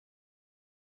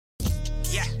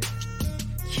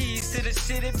keys to the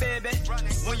city, baby.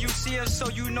 When you see us, so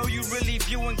you know you really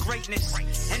viewing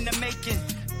greatness in the making.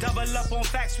 Double up on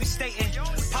facts we stating.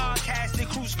 Podcasting,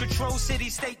 cruise control, city,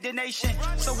 state, the nation.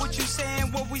 So what you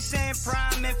saying, what we saying,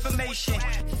 prime information.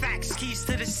 Facts, keys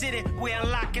to the city, we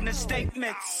unlocking the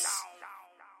statements.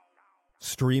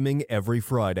 Streaming every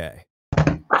Friday.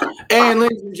 And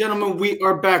ladies and gentlemen, we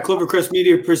are back. Clovercrest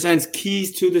Media presents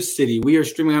Keys to the City. We are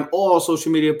streaming on all social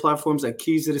media platforms at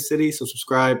Keys to the City. So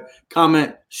subscribe,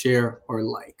 comment, share, or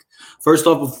like. First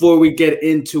off, before we get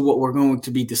into what we're going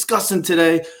to be discussing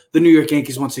today, the New York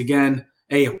Yankees, once again,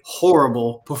 a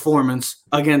horrible performance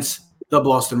against the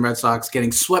Boston Red Sox,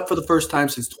 getting swept for the first time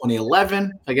since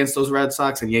 2011 against those Red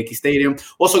Sox in Yankee Stadium.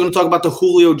 Also going to talk about the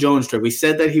Julio Jones trade. We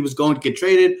said that he was going to get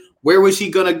traded. Where was he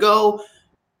going to go?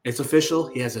 It's official.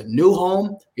 He has a new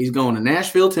home. He's going to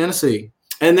Nashville, Tennessee.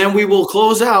 And then we will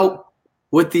close out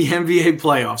with the NBA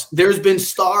playoffs. There's been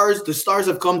stars. The stars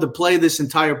have come to play this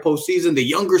entire postseason, the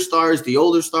younger stars, the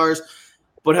older stars.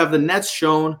 But have the Nets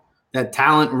shown that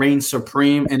talent reigns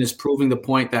supreme and is proving the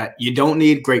point that you don't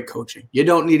need great coaching. You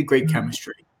don't need great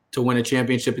chemistry to win a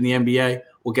championship in the NBA.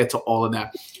 We'll get to all of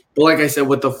that. But like I said,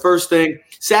 with the first thing,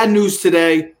 sad news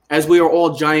today, as we are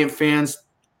all Giant fans,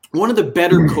 one of the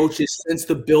better coaches since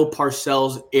the Bill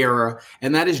Parcells era,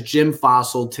 and that is Jim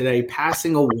Fossil, today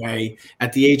passing away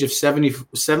at the age of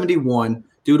 71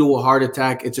 due to a heart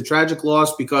attack. It's a tragic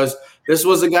loss because this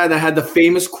was a guy that had the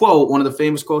famous quote, one of the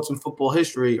famous quotes in football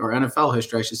history, or NFL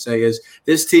history, I should say, is,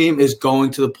 "This team is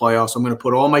going to the playoffs. I'm going to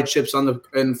put all my chips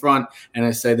in front," and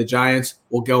I say the Giants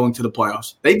will go into the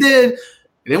playoffs. They did.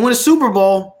 They didn't win a Super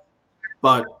Bowl,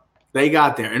 but they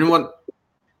got there. And what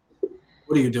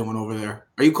are you doing over there?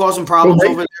 Are you causing problems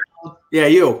over there? Yeah,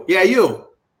 you. Yeah, you.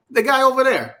 The guy over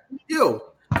there. You.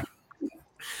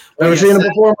 Never seen him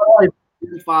before in my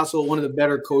life. Fossil, one of the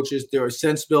better coaches there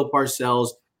since Bill Parcells,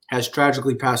 has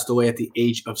tragically passed away at the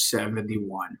age of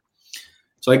 71.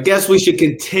 So I guess we should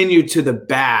continue to the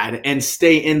bad and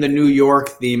stay in the New York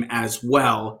theme as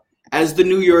well as the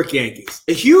New York Yankees.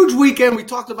 A huge weekend. We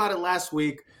talked about it last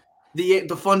week. The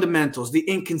fundamentals, the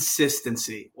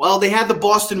inconsistency. Well, they had the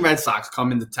Boston Red Sox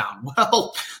come into town.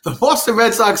 Well, the Boston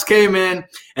Red Sox came in,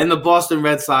 and the Boston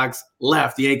Red Sox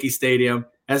left Yankee Stadium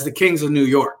as the Kings of New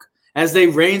York, as they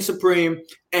reign supreme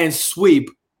and sweep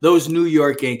those New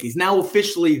York Yankees, now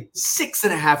officially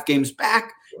 6.5 games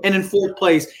back and in fourth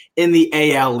place in the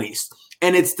AL East.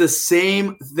 And it's the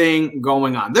same thing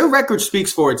going on. Their record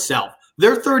speaks for itself.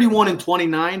 They're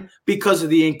 31-29 because of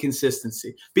the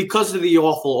inconsistency, because of the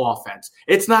awful offense.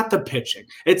 It's not the pitching.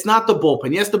 It's not the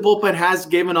bullpen. Yes, the bullpen has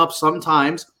given up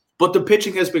sometimes, but the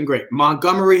pitching has been great.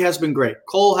 Montgomery has been great.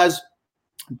 Cole has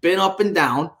been up and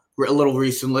down a little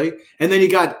recently. And then you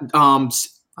got, I'm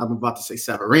about to say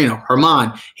Severino,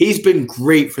 Herman. He's been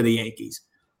great for the Yankees.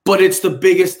 But it's the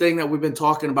biggest thing that we've been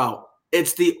talking about.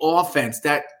 It's the offense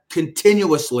that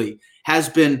continuously has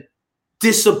been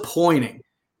disappointing.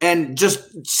 And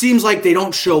just seems like they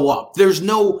don't show up. There's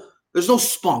no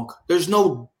spunk. There's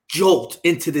no jolt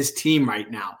into this team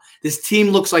right now. This team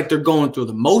looks like they're going through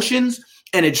the motions,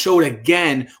 and it showed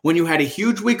again when you had a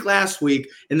huge week last week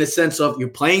in the sense of you're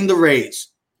playing the Rays,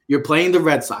 you're playing the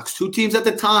Red Sox, two teams at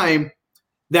the time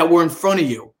that were in front of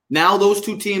you. Now those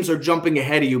two teams are jumping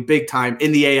ahead of you big time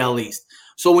in the AL East.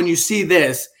 So when you see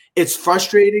this, it's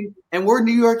frustrating, and we're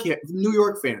New York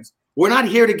fans. We're not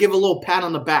here to give a little pat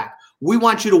on the back. We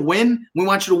want you to win. We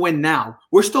want you to win now.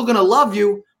 We're still going to love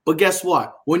you, but guess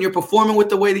what? When you're performing with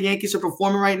the way the Yankees are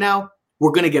performing right now, we're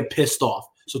going to get pissed off.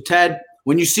 So, Ted,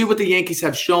 when you see what the Yankees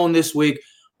have shown this week,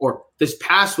 or this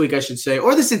past week, I should say,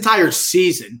 or this entire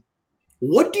season,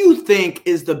 what do you think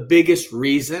is the biggest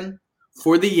reason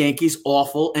for the Yankees'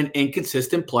 awful and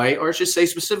inconsistent play, or I should say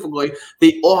specifically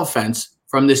the offense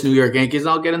from this New York Yankees?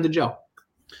 And I'll get into Joe.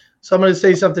 So I'm going to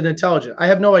say something intelligent. I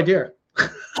have no idea.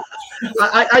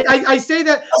 I say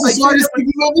that. That's the smartest thing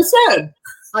you ever said.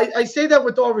 I say that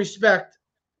with all respect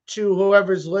to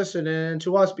whoever's listening and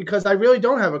to us, because I really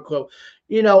don't have a clue.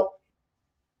 You know,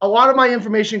 a lot of my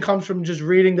information comes from just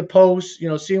reading the posts,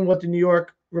 seeing what the New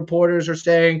York reporters are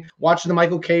saying, watching the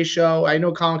Michael Kay show. I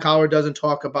know Colin Cowherd doesn't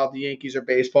talk about the Yankees or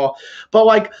baseball,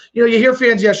 but you hear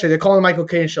fans yesterday, they're calling the Michael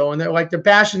Kay show, and they're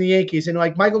bashing the Yankees, and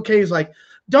Michael Kay is like,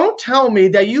 don't tell me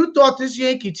that you thought this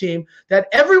Yankee team that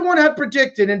everyone had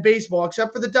predicted in baseball,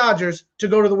 except for the Dodgers, to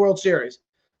go to the World Series.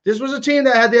 This was a team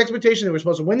that had the expectation they were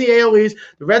supposed to win the AL East.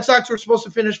 The Red Sox were supposed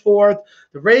to finish fourth.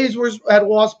 The Rays had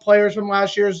lost players from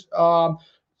last year's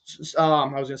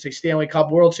Stanley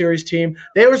Cup World Series team.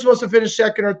 They were supposed to finish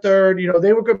second or third.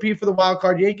 They were compete for the wild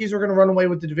card. Yankees were going to run away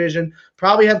with the division,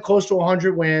 probably have close to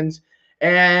 100 wins.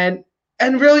 And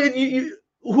really,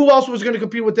 who else was going to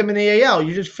compete with them in the AL?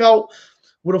 You just felt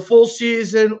with a full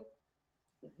season,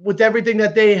 with everything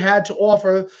that they had to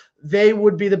offer, they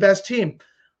would be the best team.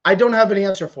 I don't have an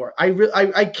answer for it.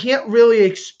 I can't really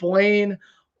explain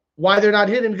why they're not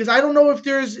hitting, because I don't know if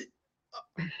there's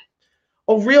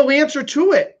a real answer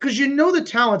to it, because the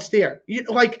talent's there.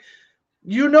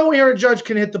 Aaron Judge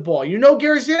can hit the ball.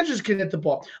 Gary Sanchez can hit the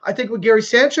ball. I think with Gary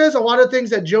Sanchez, a lot of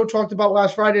things that Joe talked about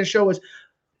last Friday in the show was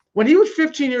when he was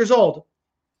 15 years old,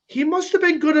 he must have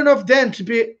been good enough then to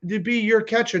be your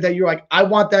catcher that you're like, I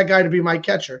want that guy to be my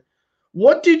catcher.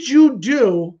 What did you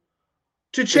do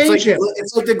to change him?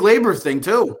 It's like the Gleyber thing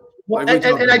too. Well, and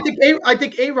I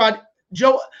think A-Rod,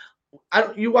 Joe,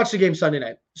 you watched the game Sunday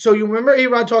night. So you remember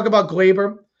A-Rod talk about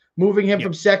Gleyber moving him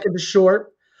from second to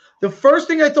short? The first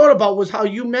thing I thought about was how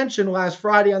you mentioned last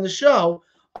Friday on the show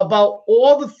about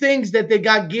all the things that they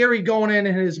got Gary going in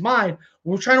his mind.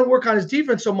 We're trying to work on his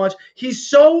defense so much. He's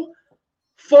so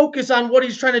focused on what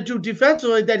he's trying to do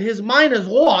defensively that his mind is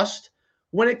lost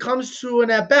when it comes to an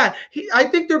at-bat. I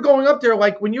think they're going up there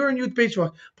like when you're in youth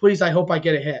baseball, please, I hope I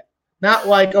get a hit. Not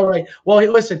like, all right, well, hey,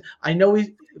 listen, I know he's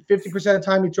 50% of the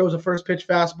time he throws a first pitch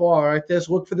fastball. All right,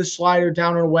 look for the slider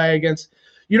down and away against,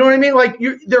 you know what I mean? Like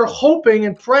they're hoping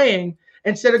and praying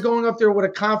instead of going up there with a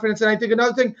confidence. And I think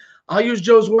another thing, I'll use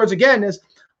Joe's words again, is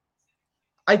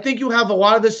I think you have a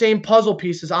lot of the same puzzle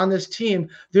pieces on this team.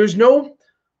 There's no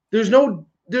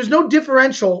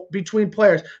differential between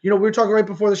players. We were talking right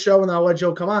before the show, and I'll let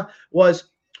Joe come on, was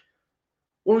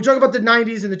when we talk about the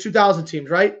 90s and the 2000 teams,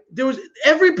 right?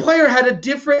 Every player had a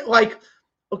different, so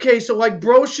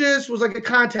Brocious was like a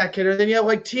contact hitter. Then you have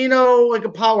like Tino, like a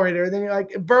power hitter. And then you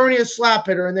like Bernie, a slap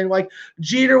hitter. And then like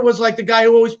Jeter was like the guy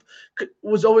who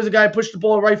was always the guy who pushed the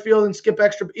ball to right field and skip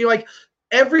extra.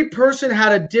 Every person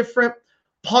had a different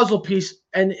puzzle piece,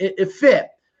 and it fit.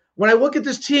 When I look at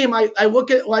this team, I look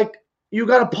at like you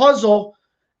got a puzzle,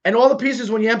 and all the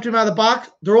pieces, when you empty them out of the box,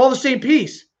 they're all the same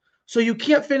piece. So you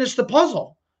can't finish the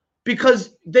puzzle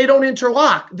because they don't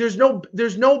interlock. There's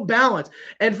no balance.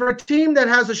 And for a team that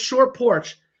has a short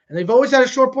porch, and they've always had a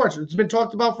short porch, it's been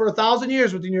talked about for 1,000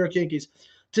 years with the New York Yankees,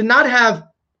 to not have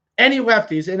any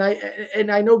lefties,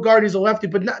 and I know Gardy's a lefty,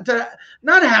 but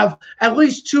not have at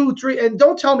least 2, 3, and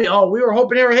don't tell me, oh, we were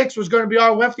hoping Aaron Hicks was going to be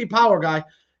our lefty power guy.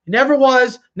 He never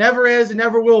was, never is, and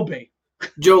never will be.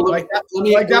 Joe, What'd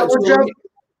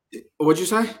you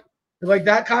say? Like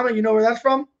that comment, you know where that's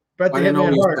from? Bret the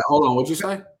Hitman Hart. Hold on, what'd you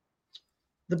say?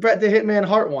 The Bret the Hitman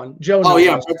Hart one. Joe. Oh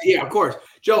yeah, of course.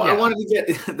 Joe, yeah. I wanted to get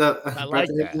the Bret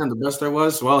the Hitman, the best there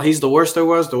was. Well, he's the worst there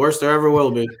was, the worst there ever will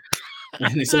be.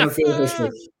 And it's in the field of history.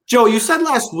 Joe, you said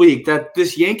last week that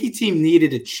this Yankee team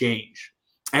needed a change,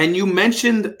 and you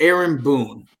mentioned Aaron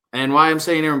Boone. And why I'm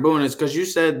saying Aaron Boone is because you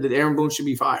said that Aaron Boone should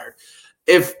be fired.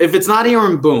 If it's not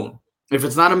Aaron Boone, if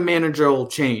it's not a managerial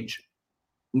change,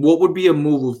 what would be a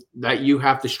move that you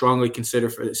have to strongly consider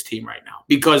for this team right now?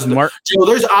 Because Joe,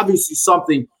 there's obviously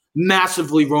something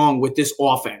massively wrong with this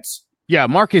offense. Yeah,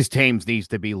 Marcus Thames needs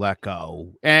to be let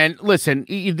go. And listen,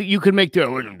 you can make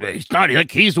it's not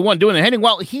like he's the one doing the hitting.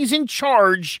 Well, he's in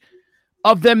charge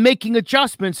of them making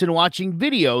adjustments and watching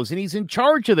videos, and he's in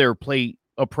charge of their play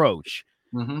approach.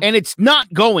 Mm-hmm. And it's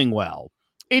not going well.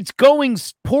 It's going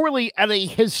poorly at a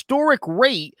historic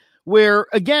rate where,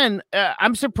 again,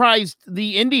 I'm surprised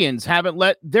the Indians haven't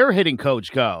let their hitting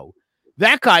coach go.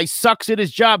 That guy sucks at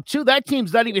his job, too. That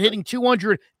team's not even hitting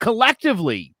 200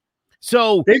 collectively.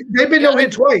 So they've been no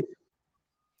hit twice.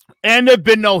 And they've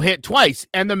been no hit twice.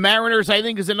 And the Mariners, I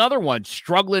think, is another one,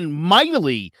 struggling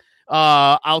mightily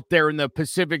out there in the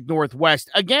Pacific Northwest.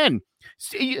 Again,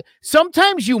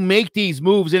 sometimes you make these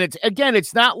moves, and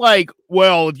it's not like,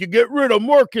 well, if you get rid of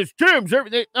Marcus Thames,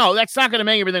 everything. No, that's not going to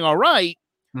make everything all right.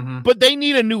 Mm-hmm. But they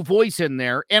need a new voice in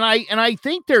there. And I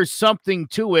think there's something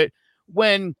to it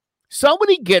when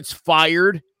somebody gets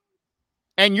fired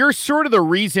and you're sort of the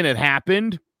reason it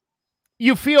happened.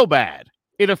 You feel bad.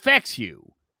 It affects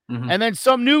you. Mm-hmm. And then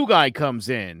some new guy comes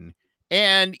in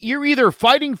and you're either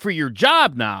fighting for your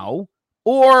job now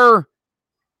or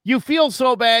you feel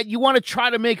so bad you want to try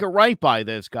to make it right by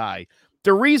this guy.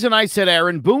 The reason I said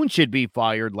Aaron Boone should be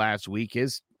fired last week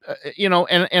is,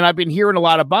 and I've been hearing a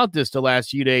lot about this the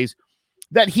last few days,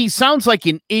 that he sounds like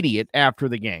an idiot after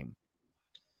the game.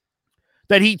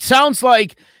 That he sounds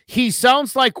like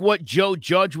what Joe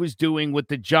Judge was doing with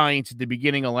the Giants at the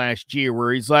beginning of last year,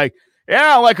 where he's like,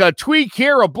 yeah, like a tweak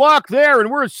here, a block there,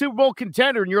 and we're a Super Bowl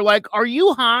contender. And you're like, are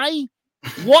you high?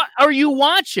 What are you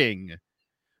watching?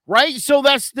 Right? So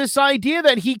that's this idea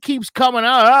that he keeps coming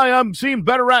out. I'm seeing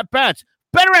better at-bats.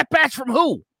 Better at-bats from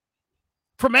who?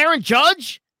 From Aaron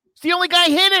Judge? It's the only guy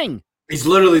hitting. He's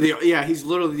literally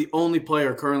the only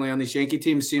player currently on this Yankee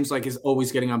team. It seems like is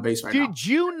always getting on base right now. Did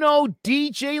you know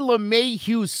DJ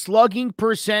LeMahieu's slugging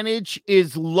percentage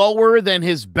is lower than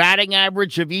his batting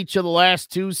average of each of the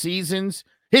last 2 seasons?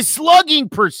 His slugging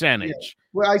percentage. Yeah.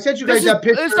 Well, I sent you guys that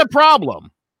picture. This is the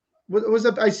problem.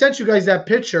 I sent you guys that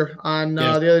picture on the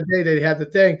other day. They had the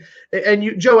thing, and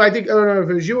you, Joe. I don't know if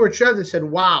it was you or Trev that said,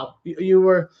 "Wow, you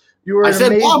were." I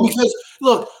said, "Wow," because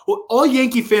look, all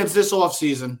Yankee fans this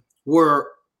offseason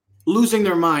were losing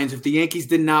their minds if the Yankees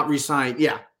did not resign.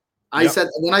 Yeah, I said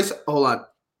when I said, hold on.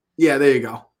 Yeah, there you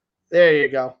go. There you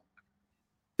go.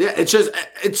 Yeah,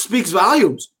 it speaks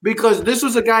volumes because this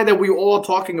was a guy that we were all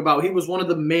talking about. He was one of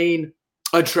the main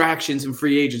attractions in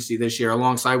free agency this year,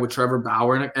 alongside with Trevor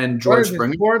Bauer and George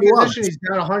Springer. Position, he's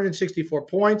down 164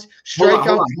 points.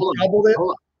 Strikeouts, doubled it.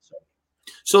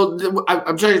 So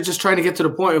I'm just trying to get to the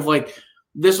point of like,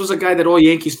 this was a guy that all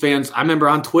Yankees fans, I remember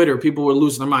on Twitter, people were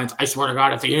losing their minds. I swear to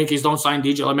God, if the Yankees don't sign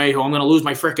DJ LeMahieu, I'm going to lose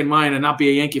my freaking mind and not be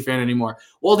a Yankee fan anymore.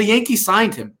 Well, the Yankees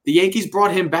signed him. The Yankees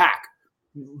brought him back,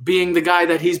 being the guy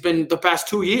that he's been the past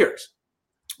 2 years,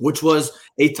 which was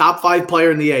a top 5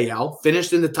 player in the AL,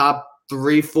 finished in the top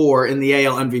 3-4 in the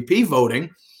AL MVP voting,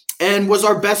 and was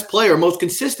our best player, most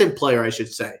consistent player, I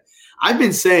should say. I've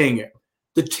been saying it.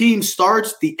 The team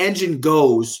starts, the engine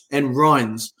goes and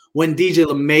runs when DJ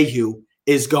LeMahieu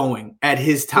is going at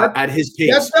his time, at his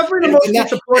pace. That's definitely the most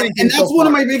disappointing thing. And that's one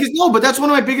of my biggest but that's one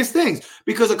of my biggest things.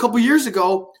 Because a couple years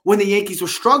ago, when the Yankees were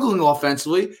struggling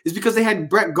offensively, is because they had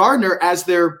Brett Gardner as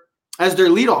their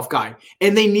leadoff guy.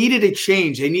 And they needed a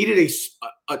change. They needed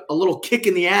a little kick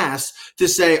in the ass to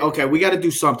say, okay, we got to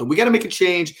do something. We got to make a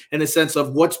change in the sense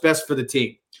of what's best for the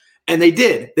team. And they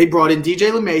did. They brought in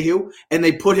DJ LeMahieu, and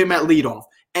they put him at leadoff.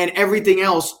 And everything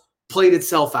else played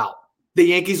itself out. The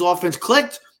Yankees' offense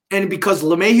clicked, and because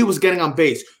LeMahieu was getting on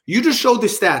base. You just showed the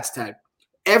stats, Ted.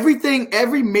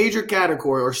 Every major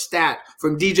category or stat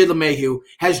from DJ LeMahieu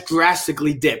has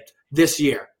drastically dipped this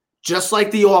year. Just like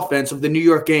the offense of the New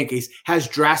York Yankees has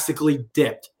drastically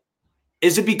dipped.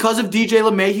 Is it because of DJ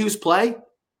LeMahieu's play?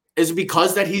 Is it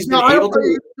because that he's been able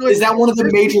to? Is that one of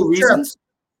the major reasons?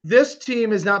 This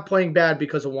team is not playing bad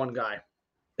because of one guy.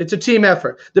 It's a team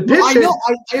effort. The pitch. I know.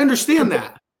 I understand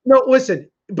that. No,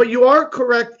 listen, but you are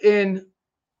correct in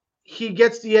he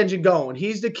gets the engine going.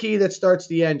 He's the key that starts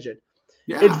the engine.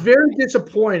 Yeah. It's very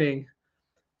disappointing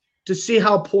to see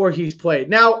how poor he's played.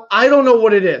 Now, I don't know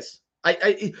what it is.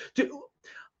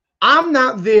 I'm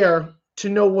not there to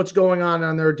know what's going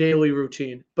on their daily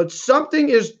routine, but something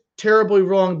is terribly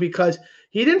wrong because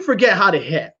he didn't forget how to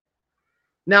hit.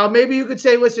 Now, maybe you could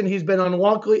say, listen, he's been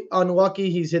unlucky.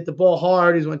 He's hit the ball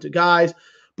hard. He's went to guys.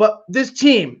 But this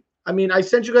team, I mean, I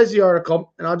sent you guys the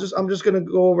article, and I'm just going to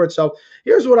go over it. So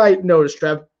here's what I noticed,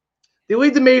 Trev. They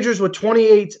lead the majors with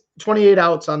 28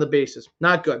 outs on the bases.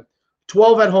 Not good.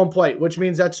 12 at home plate, which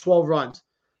means that's 12 runs.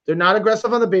 They're not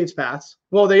aggressive on the base paths.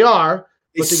 Well, they are.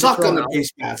 They suck on the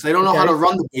base paths. They don't know how to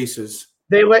run the bases.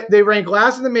 They rank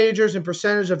last in the majors in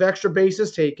percentage of extra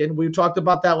bases taken. We talked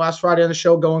about that last Friday on the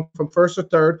show, going from first to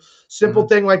third. Simple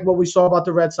thing like what we saw about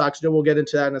the Red Sox. We'll get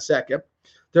into that in a second.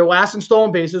 They're last in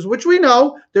stolen bases, which we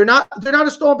know they're not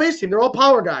a stolen base team. They're all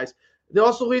power guys. They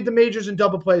also lead the majors in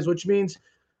double plays, which means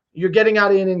you're getting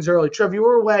out of innings early. Trev, you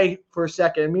were away for a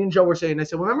second, and me and Joe were saying, I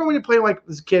said, remember when you're playing like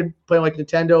as a kid, playing like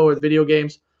Nintendo or the video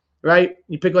games, right?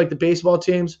 You pick like the baseball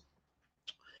teams,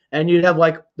 and you'd have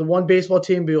like the one baseball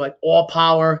team be like all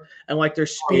power, and like their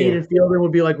speed and fielding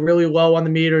would be like really low on the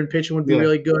meter, and pitching would be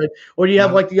really good. Or you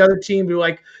have like the other team be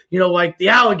like, like the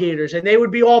Alligators, and they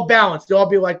would be all balanced. They'll all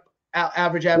be like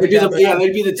average. They'd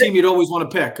be the team you'd always want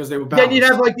to pick because they were balanced. Then you'd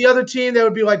have like the other team that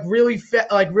would be like really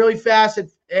fast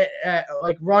at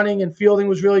like running, and fielding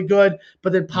was really good,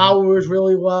 but then power was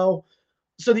really low.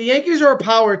 So the Yankees are a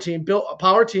power team, built a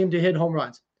power team to hit home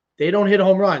runs. They don't hit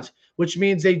home runs, which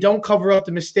means they don't cover up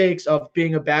the mistakes of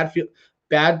being a bad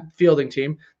fielding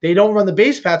team. They don't run the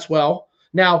base paths well.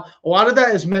 Now, a lot of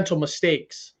that is mental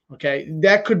mistakes. Okay,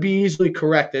 that could be easily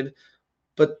corrected,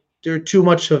 but they're too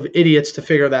much of idiots to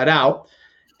figure that out.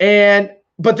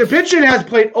 But their pitching has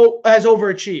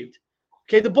overachieved.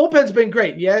 Okay, the bullpen's been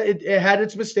great. Yeah, it had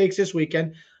its mistakes this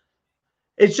weekend.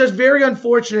 It's just very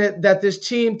unfortunate that this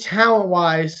team,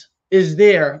 talent-wise, is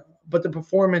there, but the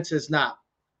performance is not.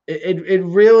 It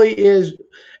really is.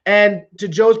 And to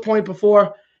Joe's point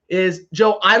before is,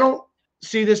 Joe, I don't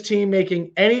see this team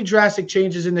making any drastic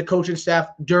changes in the coaching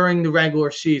staff during the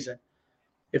regular season.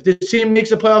 If this team makes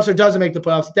the playoffs or doesn't make the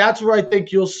playoffs, that's where I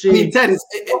think you'll see. I mean, Ted,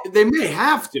 they may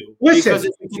have to. Listen,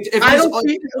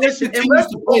 if continues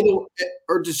to play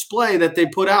or display that they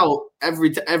put out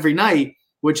every night,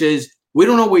 which is We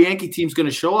don't know what Yankee team's going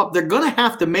to show up. They're going to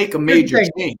have to make a major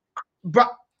change.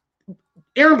 But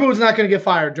Aaron Boone's not going to get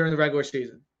fired during the regular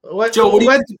season. Joe, what do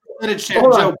you think?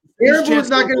 Joe, Aaron Boone's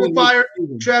not going to get fired.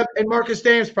 Trev and Marcus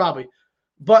Stamps probably.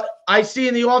 But I see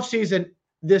in the offseason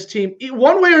this team,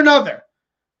 one way or another,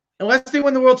 unless they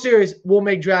win the World Series, will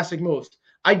make drastic moves.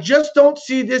 I just don't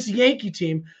see this Yankee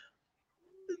team.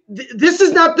 This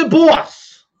is not the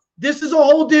boss. This is a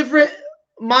whole different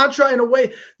mantra in a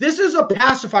way. This is a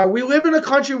pacifier. We live in a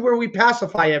country where we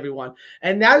pacify everyone,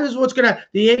 and that is what's gonna.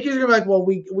 The Yankees are gonna be like, well,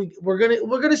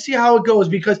 we're gonna see how it goes,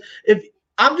 because if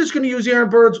I'm just gonna use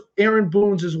Aaron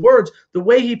Boone's words, the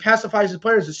way he pacifies his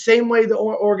players, the same way the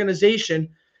organization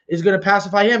is gonna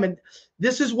pacify him, and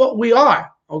this is what we are.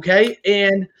 Okay,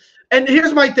 and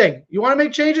here's my thing. You want to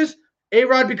make changes?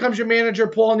 A-Rod becomes your manager.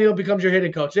 Paul O'Neill becomes your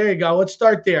hitting coach. There you go. Let's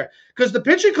start there. Because the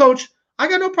pitching coach, I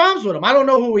got no problems with him. I don't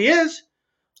know who he is.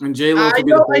 And J-Lo I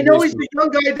know he's the young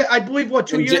guy that I believe,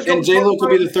 2 years ago. And J-Lo could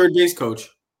be the third base coach.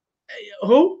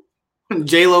 Who?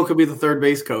 J-Lo could be the third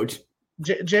base coach.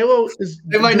 J-Lo is.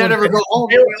 They might not ever go home.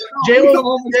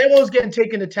 J-Lo's getting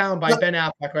taken to town by Ben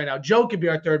Affleck right now. Joe could be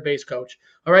our third base coach.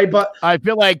 All right, but I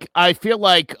feel like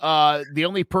the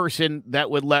only person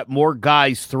that would let more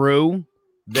guys through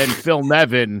than Phil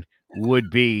Nevin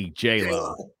would be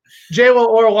J-Lo. J-Lo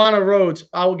or Lana Rhodes.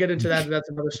 I will get into that. That's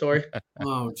another story.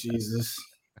 Oh, Jesus.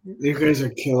 You guys are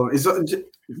killing me.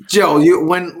 Joe,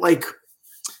 you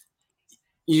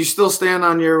still stand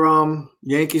on your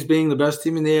Yankees being the best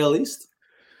team in the AL East?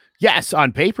 Yes,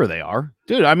 on paper they are.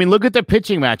 Dude, I mean, look at the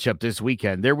pitching matchup this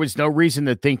weekend. There was no reason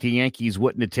to think the Yankees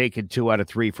wouldn't have taken 2 out of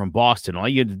 3 from Boston. All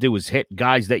you had to do was hit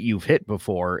guys that you've hit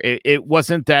before. It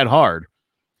wasn't that hard.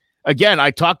 Again, I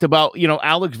talked about,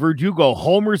 Alex Verdugo,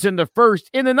 homers in the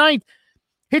first, in the ninth,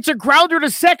 hits a grounder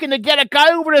to second to get a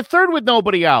guy over to third with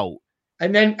nobody out.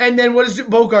 And then what does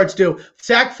Bogarts do?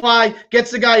 Sack fly,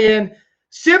 gets the guy in.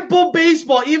 Simple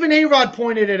baseball. Even A-Rod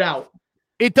pointed it out.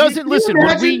 It doesn't listen.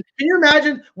 Can you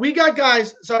imagine? We got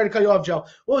guys. Sorry to cut you off, Joe.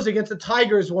 What was it, against the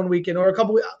Tigers one weekend or a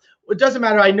couple? It doesn't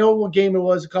matter. I know what game it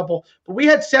was. A couple, but we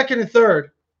had second and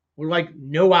third. We're like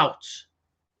no outs,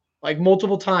 like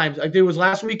multiple times. Like it was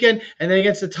last weekend, and then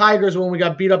against the Tigers when we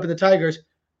got beat up in the Tigers,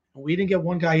 we didn't get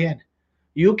one guy in.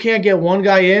 You can't get one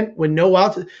guy in with no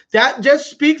outs. That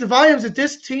just speaks volumes that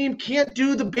this team can't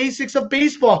do the basics of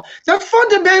baseball. That's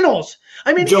fundamentals.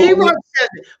 I mean, A-Rod said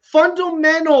it.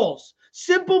 Fundamentals.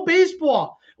 Simple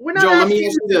baseball. We're not. Joe, let me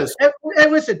ask you this.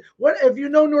 And listen, what if you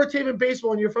know North Haven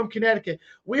baseball and you're from Connecticut?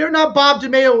 We are not Bob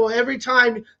DeMeo. Every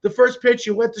time the first pitch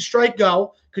you let the strike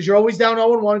go, because you're always down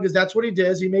 0-1, because that's what he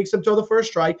does. He makes them throw the first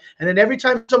strike, and then every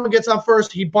time someone gets on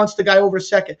first, he bunts the guy over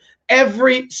second.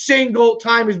 Every single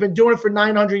time. He's been doing it for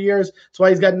 900 years. That's why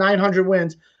he's got 900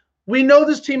 wins. We know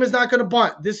this team is not going to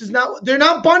bunt. They're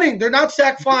not bunting. They're not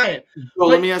sack flying. Well,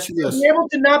 let me ask you this. Being able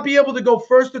to not be able to go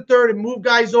first to third and move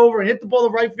guys over and hit the ball to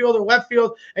right field or left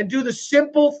field and do the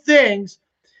simple things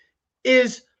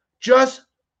is just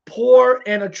poor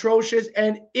and atrocious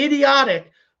and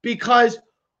idiotic, because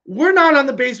we're not on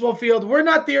the baseball field. We're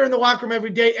not there in the locker room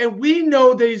every day, and we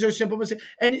know these are simple mistakes.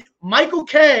 And Michael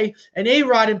Kay and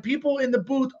A-Rod and people in the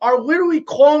booth are literally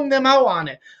calling them out on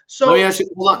it. So let me ask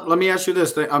you. Hold on. Let me ask you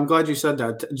this. I'm glad you said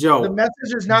that, Joe. The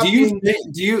message is not. Do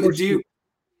you?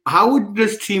 How would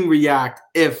this team react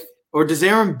or does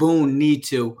Aaron Boone need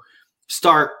to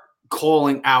start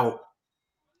calling out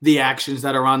the actions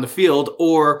that are on the field,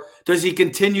 or does he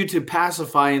continue to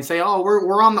pacify and say, "Oh,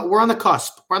 we're on the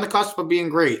cusp. We're on the cusp of being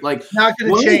great"? Like, not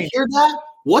going to change. Hear that?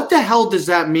 What the hell does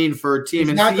that mean for a team?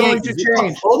 It's not going to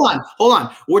change. Hold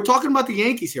on. We're talking about the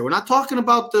Yankees here. We're not talking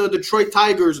about the Detroit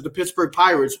Tigers or the Pittsburgh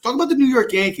Pirates. We're talking about the New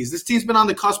York Yankees. This team's been on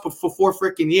the cusp for 4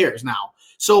 freaking years now.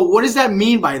 So what does that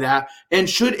mean by that? And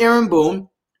should Aaron Boone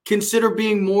consider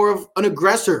being more of an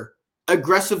aggressive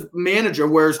manager,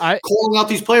 whereas calling out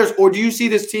these players? Or do you see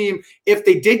this team, if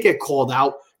they did get called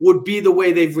out, would be the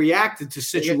way they've reacted to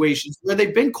situations where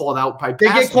they've been called out by They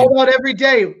get called out every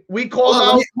day. We call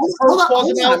out.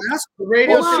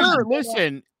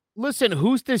 Listen,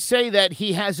 who's to say that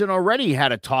he hasn't already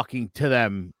had a talking to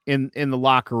them in the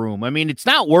locker room? I mean, it's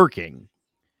not working.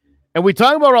 And we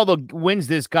talk about all the wins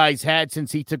this guy's had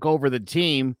since he took over the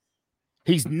team.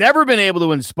 He's never been able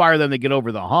to inspire them to get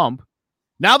over the hump.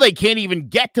 Now they can't even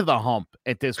get to the hump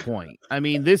at this point. I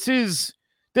mean, this is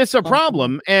a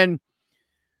problem. And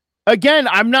again,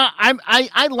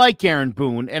 I like Aaron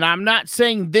Boone, and I'm not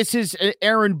saying this is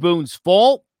Aaron Boone's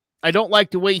fault. I don't like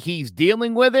the way he's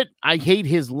dealing with it. I hate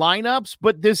his lineups,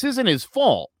 but this isn't his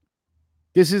fault.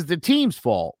 This is the team's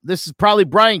fault. This is probably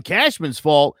Brian Cashman's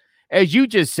fault. As you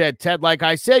just said, Ted, like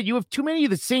I said, you have too many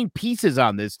of the same pieces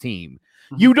on this team.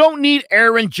 You don't need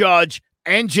Aaron Judge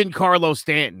and Giancarlo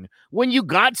Stanton. When you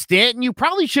got Stanton, you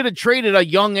probably should have traded a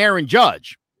young Aaron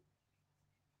Judge.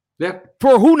 Yeah.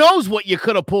 For who knows what you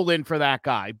could have pulled in for that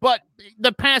guy. But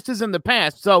the past is in the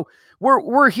past. So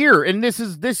we're here, and this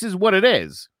is what it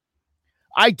is.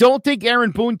 I don't think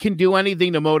Aaron Boone can do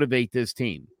anything to motivate this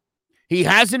team. He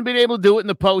hasn't been able to do it in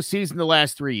the postseason the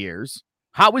last 3 years.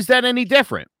 How is that any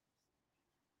different?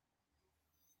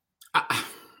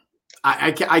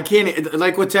 I can't,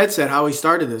 like what Ted said, how he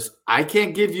started this. I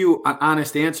can't give you an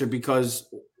honest answer because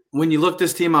when you look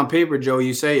this team on paper, Joe,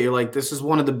 you're like, this is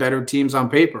one of the better teams on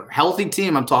paper. Healthy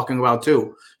team I'm talking about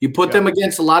too. You put them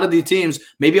against a lot of the teams,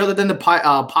 maybe other than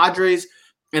the Padres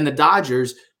and the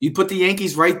Dodgers, you put the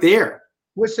Yankees right there.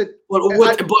 Listen, but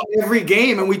every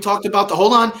game, and we talked about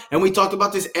we talked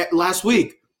about this last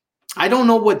week. I don't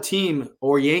know what team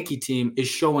or Yankee team is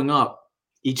showing up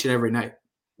each and every night.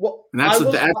 Well, and that's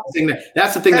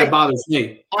the thing that bothers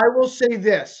me. I will say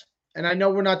this, and I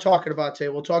know we're not talking about it today.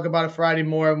 We'll talk about it Friday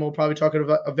more, and we'll probably talk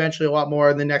about eventually a lot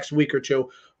more in the next week or two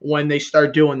when they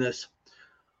start doing this.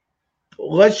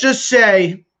 Let's just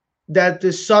say that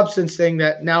this substance thing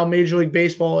that now Major League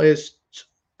Baseball is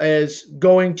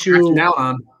going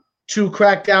to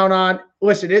crack down on.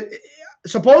 Listen,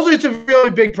 supposedly it's a really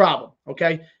big problem,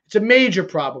 okay? It's a major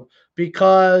problem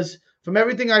because from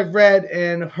everything I've read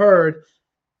and heard,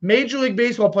 Major League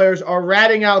Baseball players are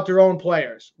ratting out their own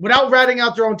players without ratting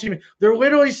out their own team. They're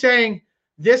literally saying,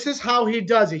 this is how he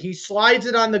does it. He slides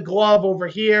it on the glove over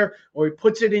here or he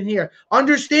puts it in here,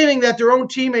 understanding that their own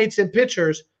teammates and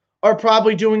pitchers are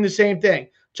probably doing the same thing.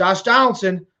 Josh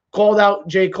Donaldson called out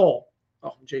J. Cole.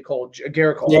 Oh, J. Cole,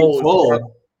 Garrett Cole. J.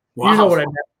 Cole. Wow. You know what I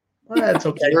meant. Well, that's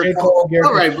okay. J. Cole, Garrett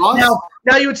Cole. All right, boss.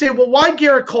 Now you would say, well, why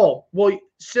Garrett Cole? Well,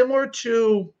 similar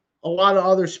to a lot of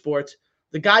other sports,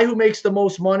 the guy who makes the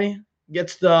most money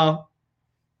gets the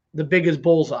biggest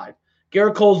bullseye.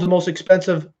 Garrett Cole's the most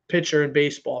expensive pitcher in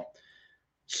baseball.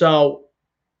 So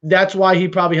that's why he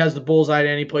probably has the bullseye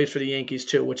and he plays for the Yankees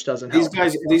too, which doesn't help.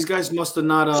 These guys must have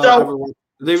not ever watched.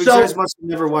 These guys must have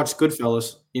never watched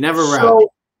Goodfellas. You never rap.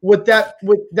 So with that,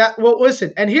 well,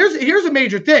 listen, and here's a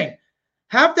major thing.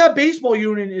 Half that baseball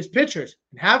unit is pitchers,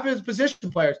 and half is position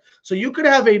players. So you could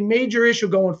have a major issue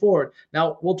going forward.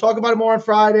 Now, we'll talk about it more on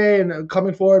Friday and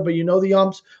coming forward, but the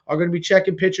umps are going to be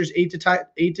checking pitchers 8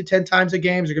 to 10 times a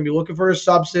game. They're going to be looking for a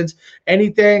substance,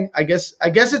 anything. I guess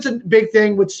it's a big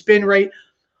thing with spin rate.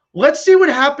 Let's see what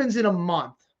happens in a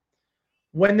month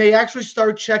when they actually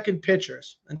start checking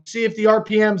pitchers and see if the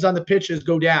RPMs on the pitches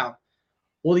go down.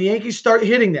 Will the Yankees start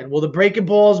hitting then? Will the breaking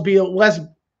balls be less?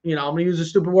 I'm going to use a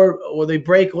stupid word. Will they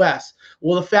break less?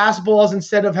 Will the fastballs,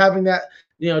 instead of having that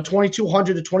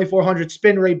 2,200 to 2,400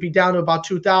 spin rate, be down to about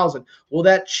 2,000? Will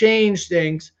that change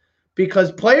things?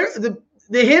 Because the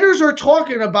hitters are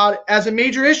talking about it as a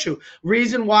major issue,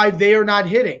 reason why they are not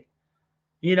hitting.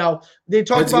 They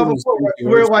talked about before.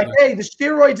 We're like, hey, the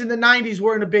steroids in the 90s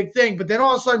weren't a big thing, but then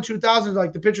all of a sudden 2000s,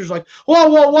 like the pitcher's like,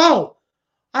 whoa.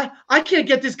 I can't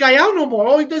get this guy out no more.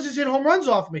 All he does is hit home runs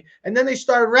off me. And then they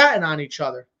start ratting on each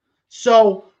other.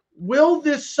 So will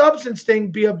this substance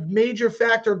thing be a major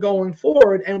factor going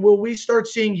forward? And will we start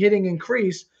seeing hitting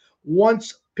increase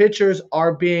once pitchers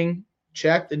are being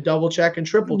checked and double checked and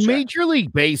triple checked? Major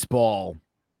League Baseball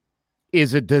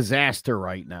is a disaster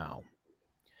right now.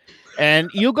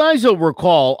 And you guys will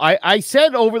recall, I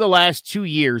said over the last 2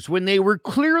 years when they were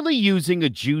clearly using a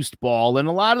juiced ball, and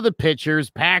a lot of the pitchers,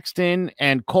 Paxton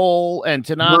and Cole and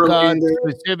Tanaka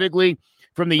specifically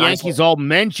from the Yankees, all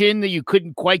mentioned that you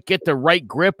couldn't quite get the right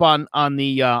grip on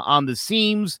the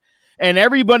seams, and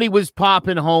everybody was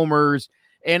popping homers.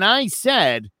 And I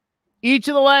said, each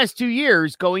of the last 2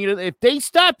 years, if they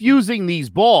stop using these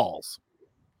balls,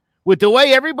 with the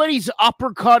way everybody's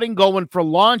uppercutting, going for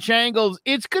launch angles,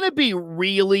 it's going to be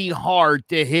really hard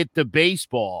to hit the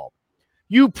baseball.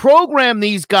 You program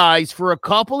these guys for a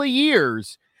couple of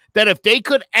years that if they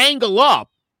could angle up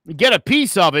and get a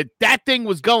piece of it, that thing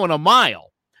was going a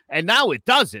mile. And now it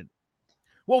doesn't.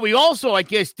 What we also, I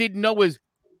guess, didn't know is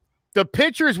the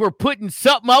pitchers were putting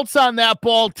something else on that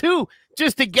ball too,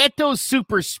 just to get those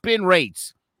super spin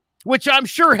rates, which I'm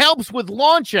sure helps with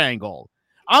launch angle.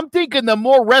 I'm thinking the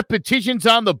more repetitions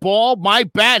on the ball, my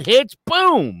bat hits,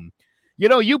 boom.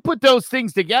 You put those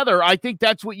things together, I think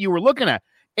that's what you were looking at.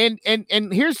 And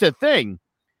here's the thing.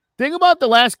 Think about the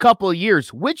last couple of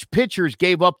years. Which pitchers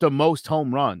gave up the most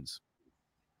home runs?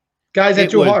 Guys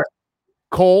that too hard.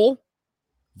 Cole,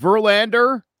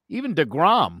 Verlander, even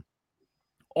DeGrom.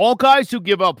 All guys who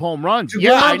give up home runs.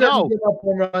 DeGrom, I know. Give up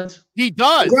home runs. He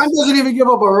does. DeGrom doesn't even give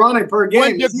up a run per game.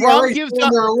 When he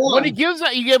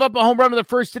gave up a home run in the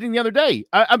first inning the other day.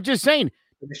 I'm just saying,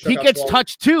 he gets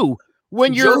touched too.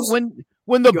 When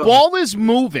when the ball is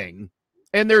moving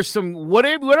and there's some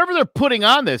whatever they're putting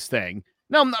on this thing.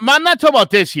 No, I'm not talking about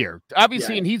this year.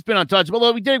 Obviously, and he's been untouchable.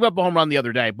 Although we did give up a home run the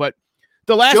other day, but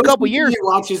the last couple years, he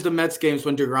watches the Mets games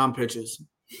when DeGrom pitches.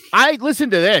 I listen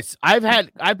to this.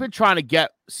 I've been trying to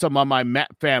get some of my Met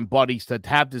fan buddies to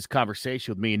have this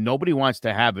conversation with me, and nobody wants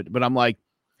to have it. But I'm like,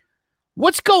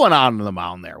 what's going on the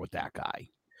mound there with that guy?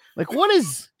 Like,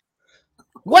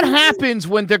 what happens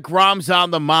when DeGrom's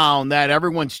on the mound that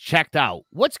everyone's checked out?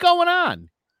 What's going on?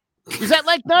 Is that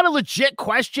like not a legit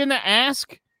question to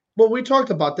ask? Well, we talked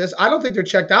about this. I don't think they're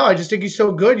checked out. I just think he's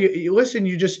so good. You listen.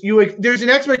 There's an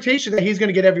expectation that he's going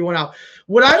to get everyone out.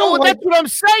 That's what I'm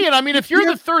saying. I mean, if you're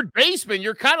the third baseman,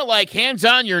 you're kind of like hands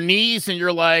on your knees, and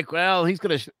you're like, well, he's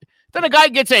going to. Then a guy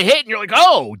gets a hit, and you're like,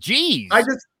 oh, geez.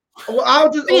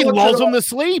 He lulls him to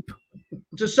sleep.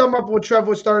 To sum up what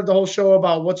Trevor started the whole show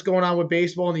about what's going on with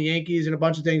baseball and the Yankees and a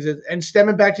bunch of things, and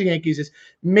stemming back to Yankees is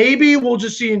maybe we'll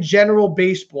just see in general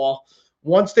baseball.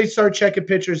 Once they start checking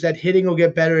pitchers, that hitting will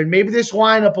get better, and maybe this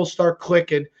lineup will start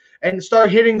clicking and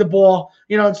start hitting the ball.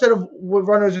 Instead of with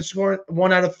runners and scoring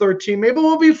 1 out of 13, maybe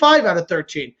we'll be 5 out of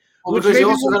 13. Well, because you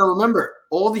also got to remember,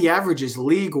 all the averages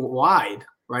league-wide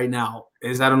right now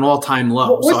is at an all-time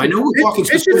low. Well, so I know we're talking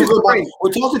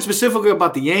specifically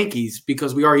about the Yankees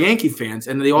because we are Yankee fans,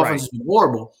 and the offense has been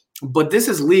horrible. But this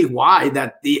is league-wide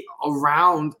that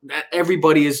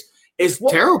everybody is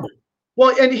terrible.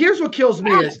 Well, and here's what kills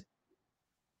me is.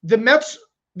 The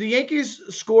Yankees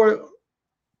score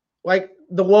like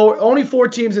the lower. Only 4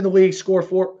 teams in the league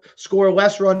score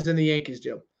less runs than the Yankees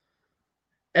do,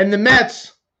 and the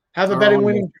Mets have a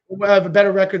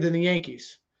better record than the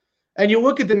Yankees. And you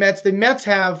look at the Mets. The Mets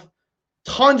have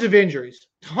tons of injuries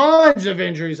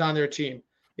on their team.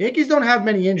 The Yankees don't have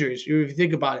many injuries. If you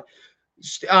think about it,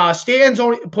 Stan's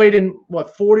only played in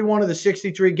 41 of the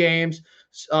 63 games.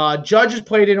 Judge has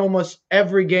played in almost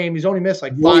every game. He's only missed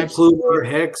like 5. Kluber,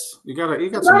 Hicks. You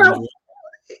got some.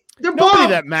 Nobody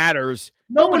that matters.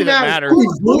 Nobody that matters.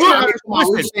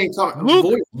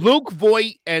 Luke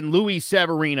Voit and Luis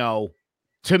Severino,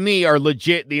 to me, are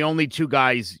legit the only 2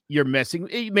 guys you're missing.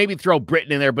 Maybe throw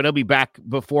Britton in there, but he'll be back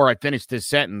before I finish this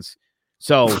sentence.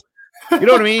 So, you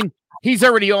know what I mean? He's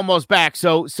already almost back.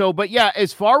 But yeah,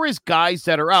 as far as guys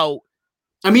that are out,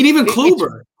 I mean, even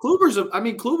Kluber.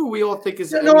 Kluber, we all think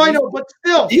is. No, I know, but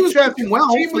still, he was drafting well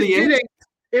for the end.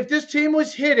 If this team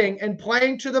was hitting and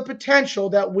playing to the potential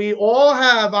that we all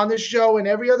have on this show and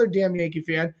every other damn Yankee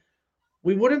fan,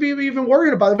 we wouldn't be even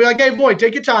worried about it. We'd be like, hey, boy,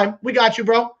 take your time. We got you,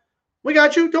 bro. We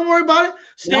got you. Don't worry about it.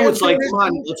 Now it's like, come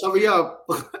on, let's hurry up.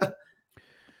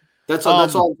 That's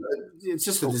all. It's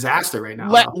just a disaster right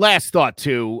now. Last thought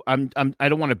too. I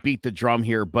don't want to beat the drum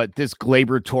here, but this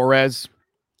Gleyber Torres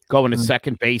going to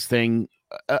second base thing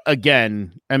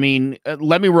again. I mean,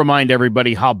 let me remind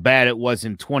everybody how bad it was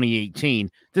in 2018.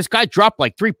 This guy dropped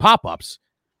like 3 pop-ups.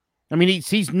 I mean,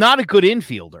 he's not a good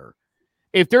infielder.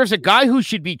 If there's a guy who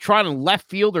should be trying to left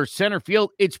field or center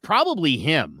field, it's probably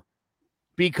him,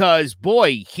 because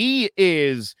boy, he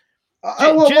is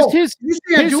his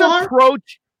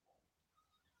approach.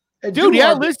 Dude,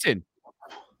 yeah, listen.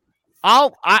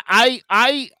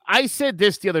 I said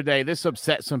this the other day. This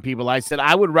upset some people. I said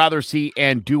I would rather see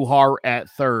Andujar at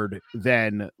third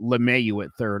than LeMahieu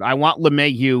at third. I want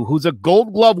LeMahieu, who's a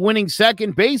Gold Glove winning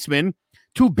second baseman,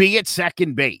 to be at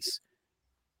second base.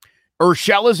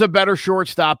 Urshela is a better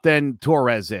shortstop than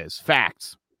Torres is.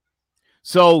 Facts.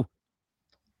 So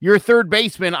your third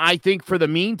baseman, I think, for the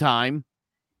meantime,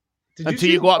 until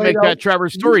you go out and make that Trevor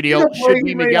Story deal, should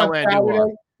be Miguel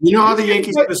Andujar. You know how the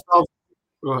Yankees put themselves.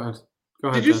 Go ahead.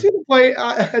 Did you see the play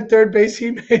at third base he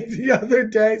made the other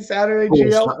day, Saturday,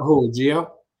 Gio? Who,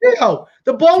 Gio? Gio.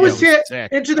 The ball was hit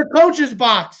into the coach's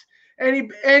box, and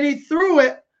he threw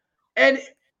it and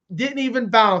didn't even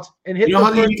bounce and hit. You know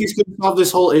how the Yankees could solve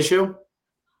this whole issue?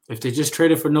 If they just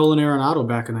traded for Nolan Arenado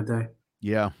back in the day.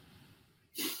 Yeah.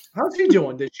 How's he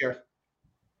doing this year?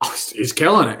 Oh, he's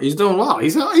killing it. He's doing well.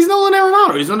 He's Nolan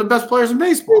Arenado. He's one of the best players in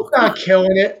baseball. He's not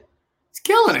killing it. He's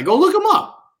killing it. Go look him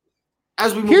up.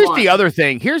 As we move Here's on. the other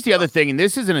thing, and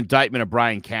this is an indictment of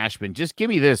Brian Cashman. Just give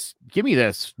me this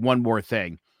one more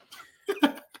thing.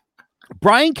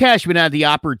 Brian Cashman had the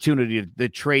opportunity to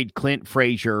trade Clint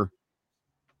Frazier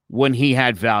when he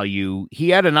had value. He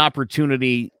had an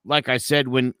opportunity, like I said,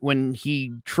 when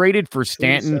he traded for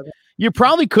Stanton. You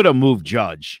probably could have moved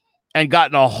Judge and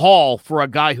gotten a haul for a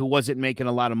guy who wasn't making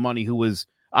a lot of money, who was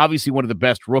obviously one of the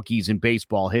best rookies in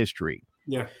baseball history.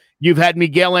 Yeah. You've had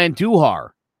Miguel Andujar,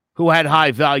 who had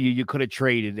high value you could have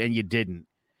traded, and you didn't.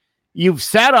 You've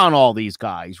sat on all these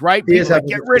guys, right? He is People like,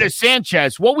 get rid of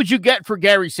Sanchez. What would you get for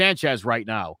Gary Sanchez right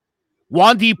now?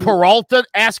 Wandy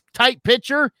Peralta-esque type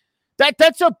pitcher?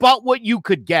 That's about what you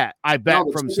could get, I bet,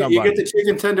 from somebody. You get the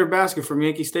chicken tender basket from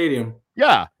Yankee Stadium.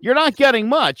 Yeah, you're not getting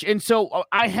much. And so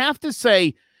I have to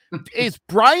say, is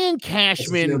Brian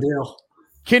Cashman,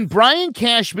 can Brian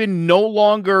Cashman no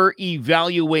longer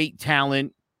evaluate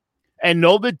talent and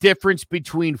know the difference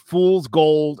between fool's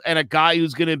gold and a guy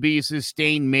who's going to be a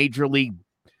sustained Major League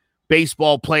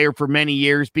Baseball player for many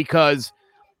years? Because,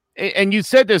 and you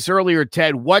said this earlier,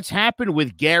 Ted, what's happened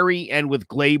with Gary and with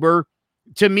Gleyber,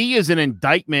 to me, is an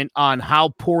indictment on how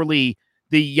poorly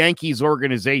the Yankees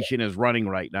organization is running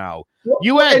right now.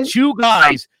 You had two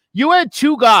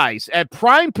guys at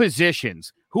prime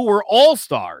positions who were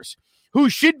all-stars, who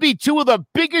should be two of the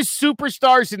biggest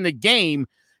superstars in the game.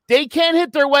 They can't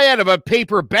hit their way out of a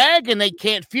paper bag and they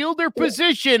can't field their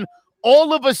position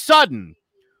all of a sudden.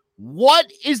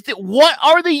 What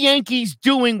are the Yankees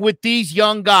doing with these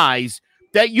young guys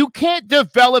that you can't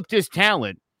develop this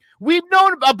talent? We've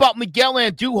known about Miguel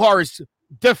Andujar's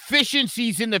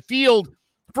deficiencies in the field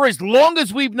for as long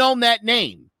as we've known that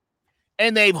name.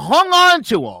 And they've hung on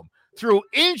to him through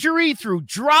injury, through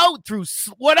drought, through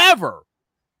whatever.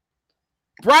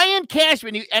 Brian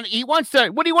Cashman, he wants to,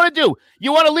 what do you want to do?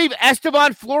 You want to leave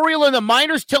Estevan Florial in the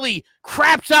minors till he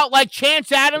craps out like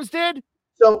Chance Adams did?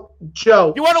 So,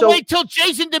 Joe. You want to wait till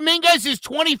Jason Dominguez is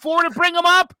 24 to bring him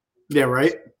up? Yeah,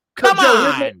 right. Come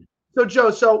on.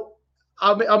 Joe,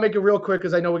 I'll make it real quick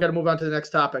because I know we got to move on to the next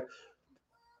topic.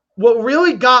 What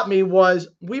really got me was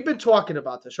we've been talking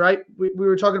about this, right? We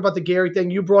were talking about the Gary thing.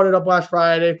 You brought it up last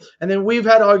Friday. And then we've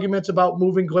had arguments about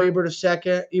moving Gleyber to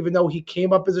second, even though he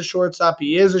came up as a shortstop.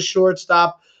 He is a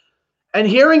shortstop. And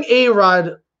hearing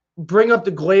A-Rod bring up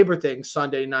the Gleyber thing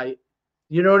Sunday night,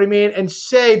 you know what I mean? And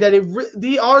say that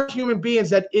they are human beings,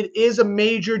 that it is a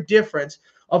major difference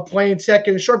of playing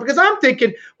second and short. Because I'm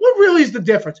thinking, what really is the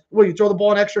difference? Well, you throw the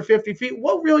ball an extra 50 feet.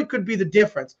 What really could be the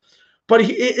difference? But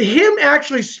him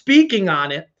actually speaking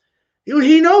on it,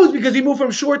 he knows because he moved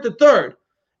from short to third.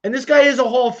 And this guy is a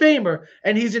Hall of Famer,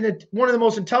 and he's one of the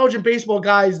most intelligent baseball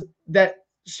guys that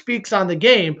speaks on the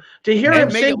game. To hear him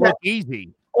say that easy,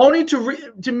 only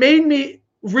to made me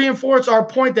reinforce our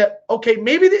point that, okay,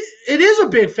 maybe it is a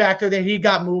big factor that he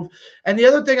got moved. And the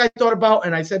other thing I thought about,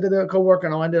 and I said to the coworker,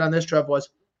 and I'll end it on this, Trev, was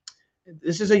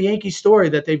this is a Yankee story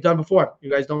that they've done before. You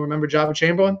guys don't remember Java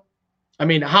Chamberlain? I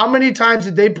mean, how many times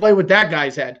did they play with that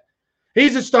guy's head?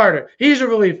 He's a starter. He's a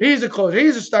relief. He's a closer.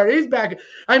 He's a starter. He's back.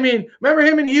 I mean, remember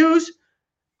him and Hughes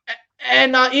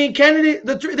and Ian Kennedy?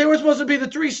 They were supposed to be the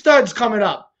three studs coming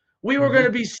up. We were going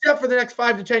to be set for the next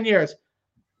 5 to 10 years.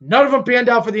 None of them panned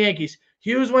out for the Yankees.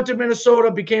 Hughes went to Minnesota,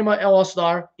 became an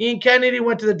All-Star. Ian Kennedy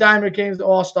went to the Diamond Kings,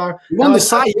 All-Star. He won the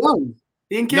Cy Young.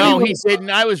 No, he didn't.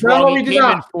 I was wrong. He came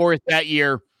in fourth that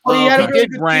year. He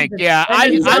did rank. Yeah,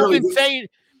 I've been saying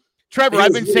 – Trevor,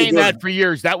 I've been saying that for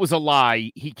years. That was a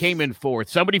lie. He came in fourth.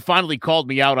 Somebody finally called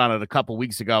me out on it a couple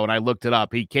weeks ago, and I looked it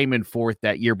up. He came in fourth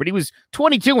that year, but he was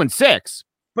 22-6.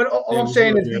 But all I'm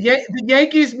saying is the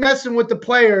Yankees messing with the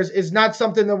players is not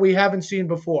something that we haven't seen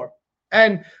before.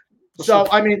 And so,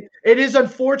 I mean, it is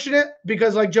unfortunate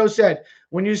because, like Joe said,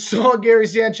 when you saw Gary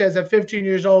Sanchez at 15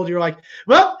 years old, you're like,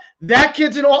 well, that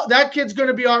kid's going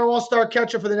to be our all-star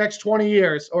catcher for the next 20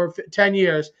 years or 10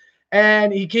 years.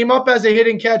 And he came up as a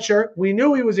hitting catcher. We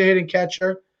knew he was a hitting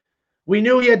catcher. We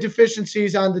knew he had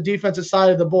deficiencies on the defensive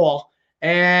side of the ball.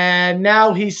 And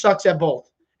now he sucks at both.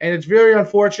 And it's very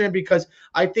unfortunate because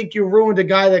I think you ruined a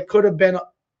guy that could have been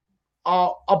a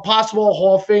possible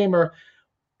Hall of Famer.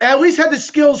 At least had the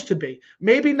skills to be.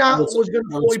 Maybe not was going to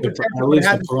fully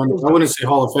potential. I wouldn't say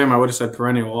Hall of Fame. I would have said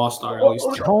perennial All-Star at least.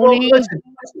 Tony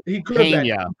he could have been.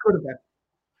 He could have been.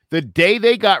 The day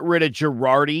they got rid of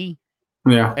Girardi,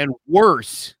 and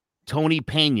worse, Tony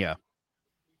Pena,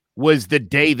 was the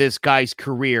day this guy's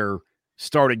career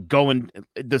started going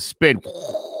the spin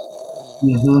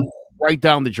right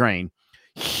down the drain.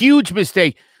 Huge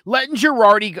mistake. Letting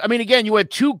Girardi, I mean, again, you had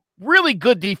two really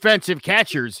good defensive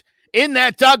catchers in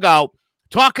that dugout.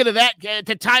 Talking to that, at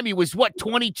the time he was,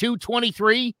 22,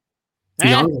 23?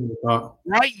 Young,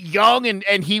 right? Young,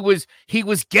 and he was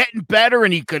getting better,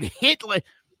 and he could hit.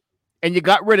 And you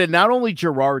got rid of not only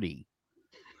Girardi,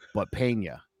 but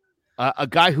Pena, a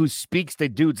guy who speaks the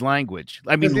dude's language.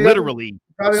 I mean, literally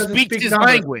speaks his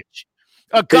language.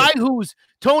 A guy who's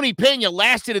Tony Pena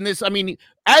lasted in this. I mean,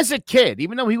 as a kid,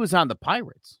 even though he was on the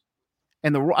Pirates,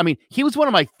 and he was one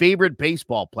of my favorite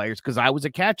baseball players because I was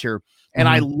a catcher, and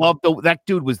I loved that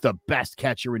dude was the best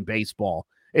catcher in baseball.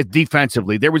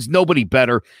 Defensively, there was nobody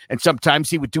better. And sometimes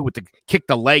he would do it to kick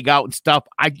the leg out and stuff.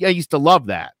 I used to love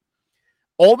that.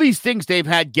 all these things they've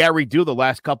had Gary do the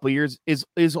last couple of years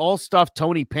is all stuff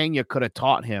Tony Pena could have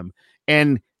taught him.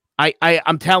 And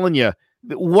I'm telling you,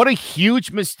 what a huge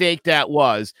mistake that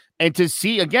was. And to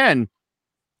see again,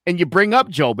 and you bring up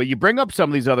Joe, but you bring up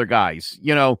some of these other guys,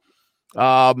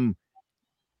 the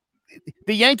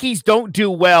Yankees don't do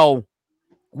well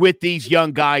with these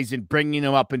young guys and bringing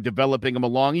them up and developing them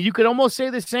along. You could almost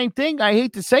say the same thing. I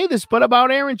hate to say this, but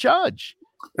about Aaron Judge.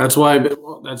 That's why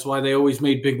they always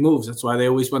made big moves. That's why they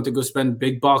always went to go spend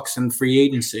big bucks in free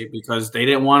agency, because they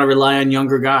didn't want to rely on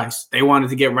younger guys. They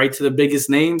wanted to get right to the biggest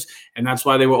names, and that's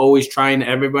why they were always trying.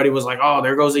 Everybody was like, oh,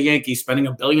 there goes the Yankees spending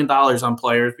 $1 billion on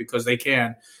players because they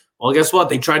can. Well, guess what?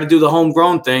 They tried to do the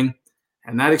homegrown thing,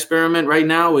 and that experiment right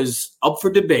now is up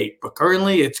for debate. But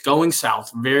currently it's going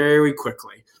south very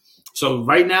quickly. So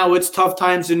right now it's tough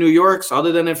times in New York. So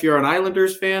other than if you're an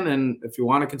Islanders fan and if you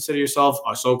want to consider yourself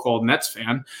a so-called Mets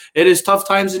fan, it is tough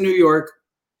times in New York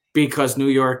because New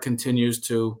York continues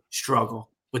to struggle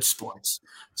with sports.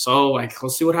 So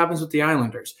let's see what happens with the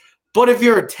Islanders. But if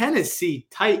you're a Tennessee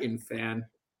Titan fan,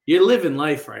 you're living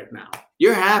life right now.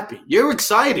 You're happy. You're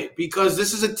excited because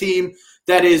this is a team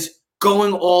that is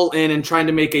going all in and trying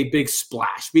to make a big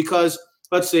splash. Because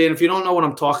let's see, and if you don't know what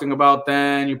I'm talking about,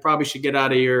 then you probably should get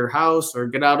out of your house or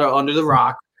get out of under the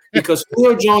rock, because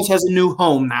Julio Jones has a new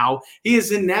home now. He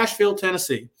is in Nashville,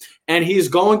 Tennessee, and he is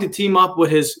going to team up with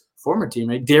his former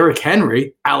teammate, Derrick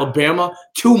Henry, Alabama,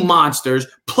 two monsters,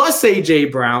 plus A.J.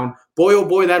 Brown. Boy, oh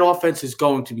boy, that offense is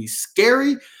going to be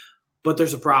scary, but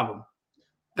there's a problem.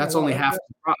 That's only half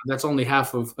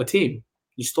of a team.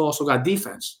 You still also got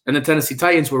defense, and the Tennessee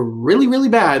Titans were really, really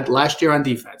bad last year on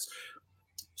defense.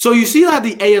 So you see how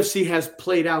the AFC has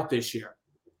played out this year.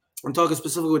 I'm talking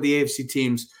specifically with the AFC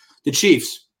teams. The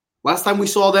Chiefs, last time we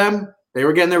saw them, they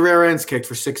were getting their rear ends kicked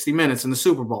for 60 minutes in the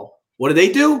Super Bowl. What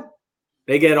do?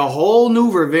 They get a whole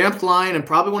new revamped line and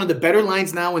probably one of the better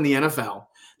lines now in the NFL.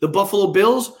 The Buffalo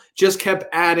Bills just kept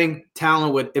adding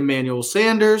talent with Emmanuel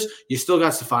Sanders. You still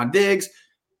got Stephon Diggs.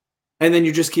 And then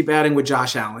you just keep adding with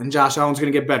Josh Allen. And Josh Allen's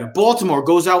going to get better. Baltimore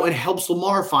goes out and helps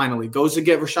Lamar finally. Goes to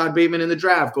get Rashad Bateman in the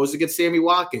draft. Goes to get Sammy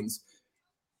Watkins.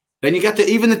 Then you got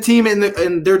even the team in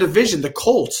their division, the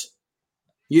Colts.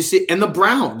 You see, and the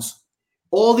Browns.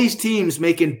 All these teams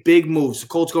making big moves. The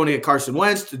Colts going to get Carson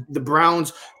Wentz. The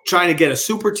Browns trying to get a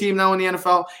super team now in the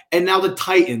NFL. And now the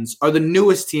Titans are the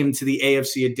newest team to the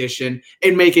AFC edition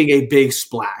and making a big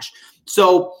splash.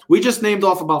 So we just named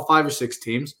off about 5 or 6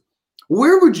 teams.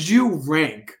 Where would you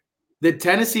rank the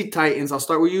Tennessee Titans, I'll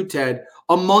start with you, Ted,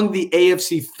 among the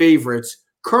AFC favorites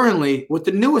currently with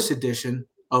the newest addition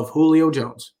of Julio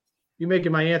Jones? You're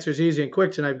making my answers easy and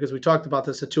quick tonight because we talked about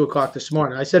this at 2 o'clock this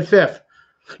morning. I said 5th.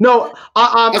 No,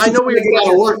 I know we get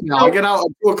out of work now. I get out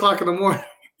at 2 o'clock in the morning.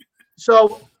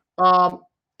 So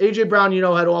A.J. Brown,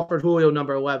 had offered Julio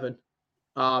number 11.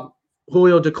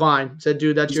 Julio declined. Said,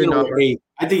 dude, that's your number. 8.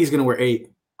 I think he's going to wear 8.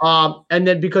 And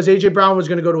then because A.J. Brown was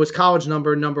going to go to his college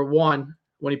number 1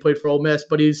 when he played for Ole Miss,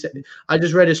 but I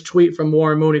just read his tweet from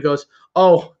Warren Moon. He goes,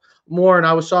 "Oh, Warren,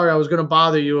 I was sorry. I was going to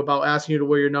bother you about asking you to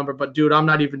wear your number, but dude, I'm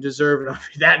not even deserving of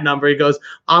that number." He goes,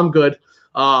 "I'm good."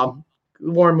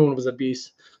 Warren Moon was a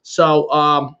beast.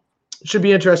 So should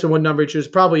be interesting what number he chooses.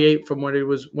 Probably 8 from when he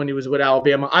was with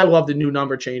Alabama. I love the new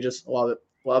number changes. Love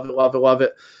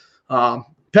it.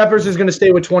 Peppers is going to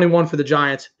stay with 21 for the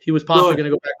Giants. He was possibly going to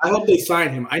go back. I hope they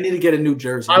sign him. I need to get a new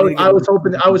jersey. I was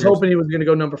hoping he was going to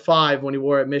go number 5 when he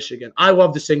wore it at Michigan. I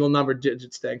love the single number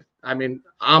digits thing. I mean,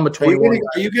 I'm a 21.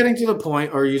 Are you getting to the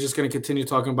point, or are you just going to continue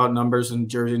talking about numbers and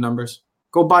jersey numbers?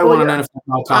 Go buy one on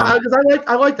NFL.com. Because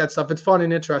I like that stuff. It's fun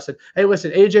and interesting. Hey,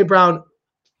 listen, A.J. Brown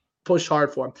pushed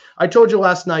hard for him. I told you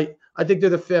last night, I think they're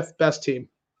the 5th best team.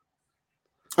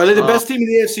 Are they the best team in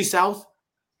the AFC South?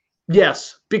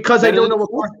 Yes, because I don't know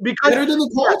what better than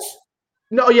the Colts.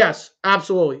 No, yes,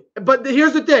 absolutely. But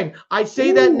here's the thing: I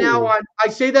say that now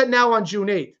on June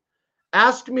 8th.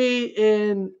 Ask me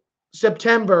in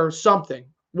September something,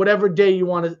 whatever day you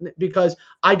want to, because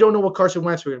I don't know what Carson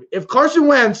Wentz is going to be. If Carson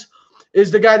Wentz is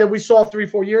the guy that we saw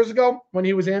 3-4 years ago when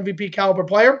he was an MVP caliber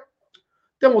player,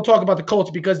 then we'll talk about the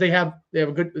Colts because they have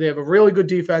a really good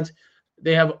defense.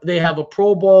 They have a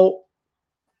Pro Bowl.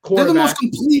 They're the most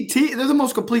complete team. They're the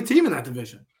most complete team in that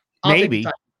division.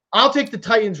 I'll take the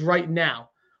Titans right now.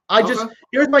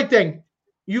 Here's my thing.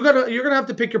 You're gonna have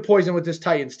to pick your poison with this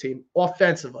Titans team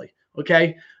offensively.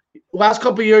 Okay. Last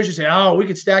couple of years, you say, "Oh, we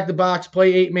could stack the box,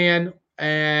 play 8-man,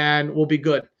 and we'll be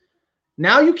good."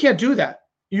 Now you can't do that.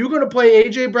 you're going to play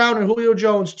A.J. Brown and Julio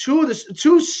Jones,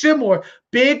 two similar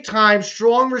big-time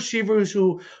strong receivers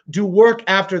who do work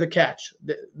after the catch.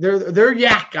 They're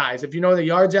yak guys, if you know the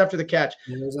yards after the catch.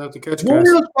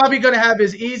 Julio's probably going to have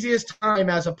his easiest time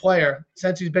as a player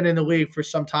since he's been in the league for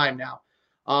some time now,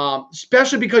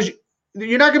 especially because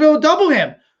you're not going to be able to double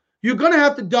him. You're going to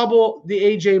have to double the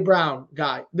A.J. Brown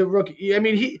guy, the rookie. I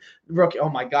mean, rookie. Oh,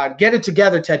 my God. Get it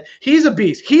together, Ted. He's a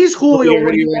beast. He's Julio.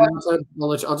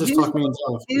 I'll just talk me into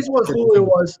it. He's what Julio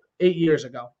was 8 years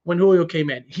ago when Julio came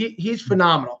in. He's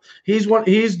phenomenal. He's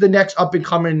the next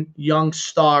up-and-coming young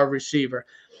star receiver.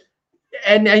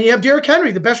 And you have Derrick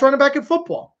Henry, the best running back in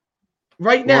football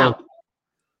right now. Wow.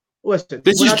 Listen.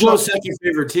 This is Joe's second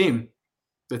favorite team,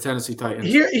 the Tennessee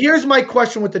Titans. Here's my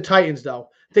question with the Titans, though.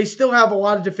 They still have a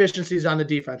lot of deficiencies on the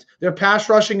defense. Their pass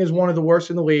rushing is one of the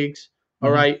worst in the leagues.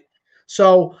 All right.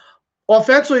 So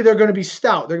offensively, they're going to be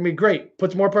stout. They're going to be great.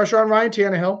 Puts more pressure on Ryan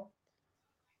Tannehill.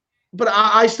 But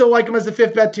I still like them as the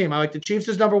fifth bet team. I like the Chiefs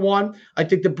as number one. I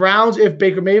think the Browns, if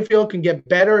Baker Mayfield can get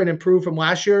better and improve from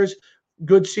last year's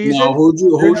good season. No, who'd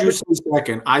you say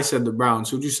second? I said the Browns.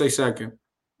 Who'd you say second?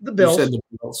 The Bills. You said the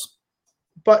Bills.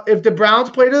 But if the Browns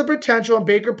play to the potential and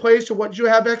Baker plays to what you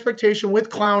have expectation with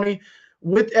Clowney,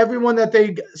 with everyone that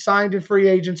they signed in free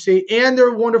agency and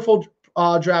their wonderful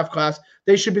draft class,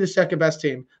 they should be the second best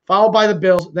team, followed by the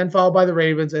Bills, then followed by the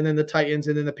Ravens, and then the Titans,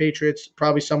 and then the Patriots,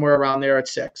 probably somewhere around there at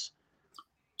 6.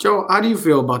 Joe, how do you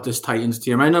feel about this Titans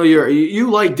team? I know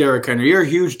you like Derrick Henry. You're a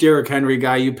huge Derrick Henry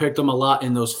guy. You picked him a lot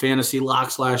in those fantasy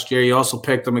locks last year. You also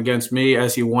picked him against me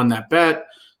as he won that bet,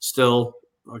 still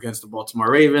against the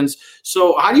Baltimore Ravens.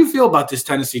 So how do you feel about this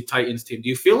Tennessee Titans team? Do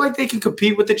you feel like they can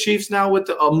compete with the Chiefs now with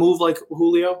a move like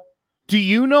Julio? Do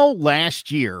you know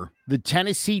last year the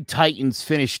Tennessee Titans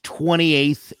finished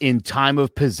 28th in time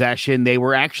of possession? They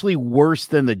were actually worse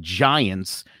than the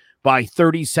Giants by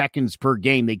 30 seconds per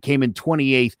game. They came in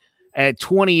 28th at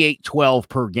 28-12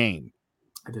 per game.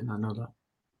 I did not know that.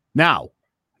 Now,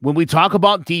 when we talk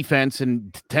about defense,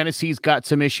 and Tennessee's got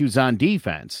some issues on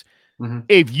defense,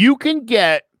 if you can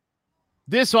get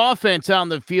this offense on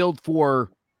the field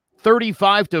for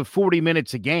 35 to 40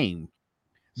 minutes a game,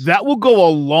 that will go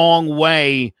a long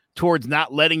way towards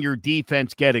not letting your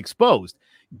defense get exposed.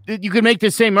 You can make the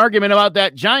same argument about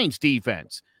that Giants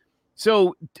defense.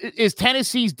 So is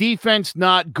Tennessee's defense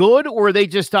not good, or are they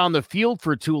just on the field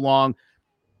for too long?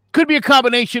 Could be a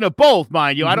combination of both,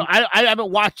 mind you. I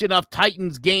haven't watched enough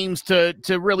Titans games to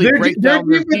really break down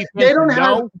their defense.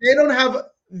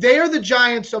 They are the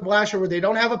Giants of last year where they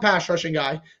don't have a pass rushing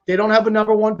guy. They don't have a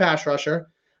number one pass rusher.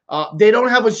 They don't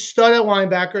have a stud at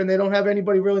linebacker, and they don't have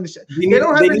anybody really in the. They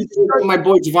don't have my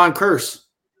boy Javon Curse.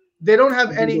 They don't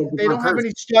have any. They don't have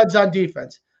any studs on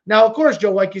defense. Now, of course,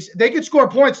 Joe, like you said, they can score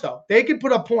points though. They can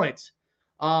put up points.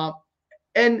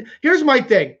 And here's my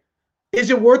thing: is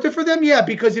it worth it for them? Yeah,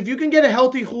 because if you can get a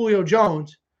healthy Julio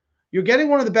Jones, you're getting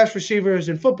one of the best receivers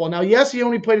in football. Now, yes, he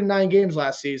only played in 9 games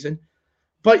last season.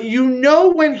 But you know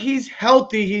when he's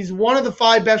healthy, he's one of the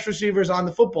 5 best receivers on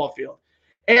the football field.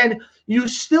 And you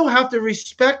still have to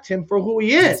respect him for who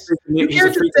he is. You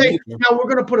can't just say, now we're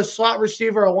going to put a slot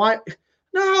receiver, a line.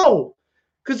 No,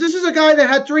 because this is a guy that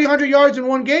had 300 yards in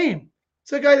one game.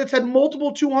 It's a guy that's had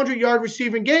multiple 200-yard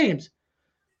receiving games.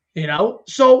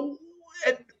 So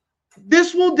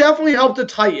this will definitely help the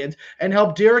Titans and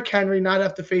help Derrick Henry not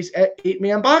have to face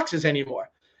 8-man boxes anymore.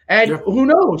 And who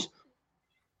knows?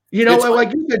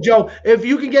 Like you said, Joe, if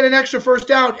you can get an extra first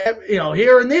down,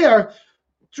 here and there,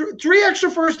 3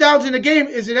 extra first downs in a game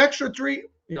is an extra 3,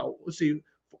 let's see,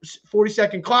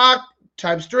 40-second clock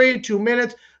times 3, 2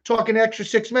 minutes, talking extra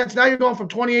 6 minutes. Now you're going from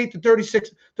 28 to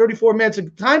 36, 34 minutes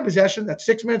of time possession. That's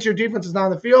 6 minutes your defense is not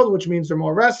on the field, which means they're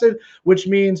more rested, which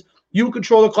means you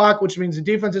control the clock, which means the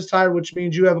defense is tired, which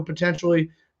means you have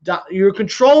you're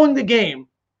controlling the game.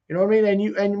 You know what I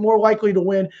mean? And more likely to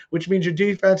win, which means your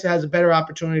defense has a better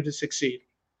opportunity to succeed.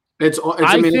 It's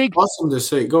awesome to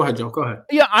see. Go ahead, Joe. Go ahead.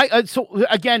 Yeah, so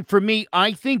again, for me,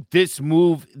 I think this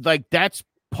move, like that's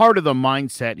part of the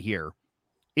mindset here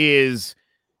is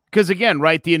because again,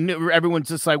 right, everyone's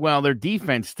just like, well, their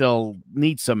defense still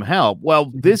needs some help.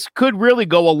 Well, this could really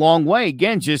go a long way,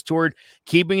 again, just toward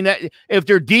keeping that. If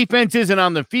their defense isn't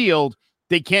on the field,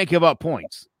 they can't give up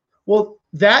points. Well,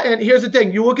 and here's the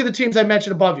thing. You look at the teams I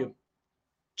mentioned above you.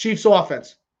 Chiefs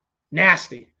offense,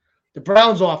 nasty. The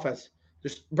Browns offense,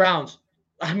 Browns.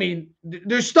 I mean,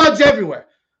 there's studs everywhere.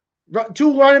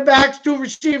 2 running backs, 2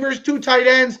 receivers, 2 tight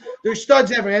ends. There's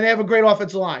studs everywhere, and they have a great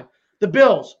offensive line. The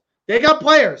Bills, they got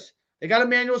players. They got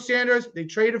Emmanuel Sanders. They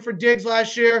traded for Diggs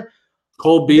last year.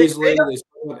 Cole Beasley.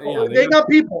 They got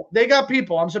people. They got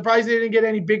people. I'm surprised they didn't get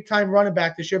any big time running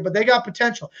back this year, but they got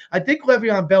potential. I think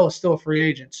Le'Veon Bell is still a free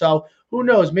agent, so who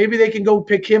knows? Maybe they can go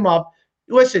pick him up.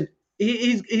 Listen,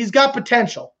 he's got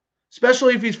potential,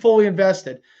 especially if he's fully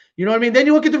invested. You know what I mean? Then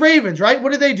you look at the Ravens, right?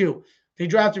 What do? They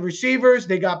drafted receivers.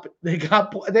 They got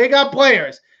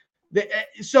players.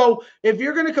 So if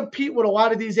you're going to compete with a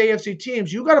lot of these AFC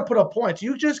teams, you got to put up points.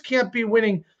 You just can't be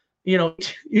winning.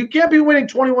 You can't be winning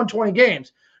 21-20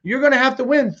 games. You're going to have to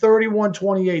win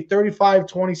 31-28,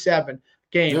 35-27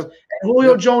 games. Yep. And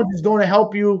Julio Jones is going to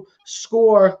help you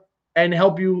score and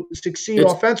help you succeed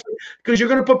offensively because you're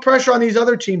going to put pressure on these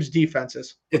other teams'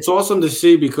 defenses. It's awesome to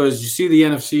see because you see the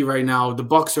NFC right now. The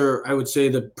Bucs are, I would say,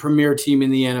 the premier team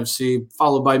in the NFC,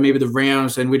 followed by maybe the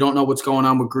Rams, and we don't know what's going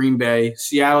on with Green Bay.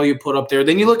 Seattle, you put up there.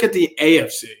 Then you look at the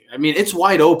AFC. I mean, it's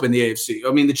wide open, the AFC.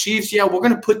 I mean, the Chiefs, we're going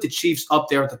to put the Chiefs up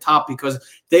there at the top because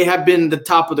they have been the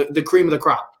top of the cream of the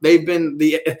crop. They've been to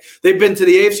the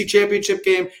AFC Championship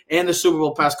game and the Super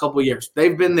Bowl past couple of years.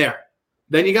 They've been there.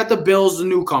 Then you got the Bills, the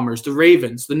newcomers, the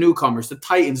Ravens, the newcomers, the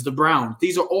Titans, the Browns.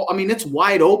 These are all – I mean, it's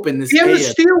wide open. The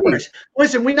Steelers.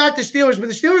 Listen, we knocked the Steelers, but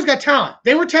the Steelers got talent.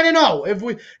 They were 10-0.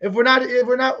 If we're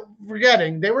not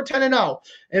forgetting, they were 10-0.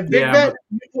 If Big Ben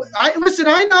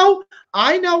 –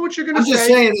 I know what you're going to say. I'm just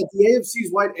saying that the AFC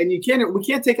is wide, and we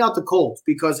can't take out the Colts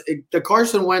because the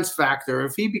Carson Wentz factor,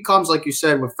 if he becomes, like you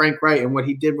said, with Frank Wright and what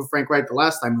he did with Frank Wright the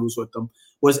last time he was with them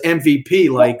was MVP,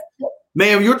 like –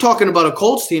 man, you're talking about a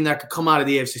Colts team that could come out of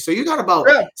the AFC. So you got about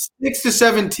 6 to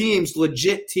 7 teams,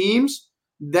 legit teams,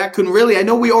 that can really – I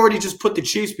know we already just put the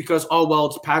Chiefs because,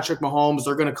 it's Patrick Mahomes.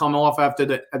 They're going to come off after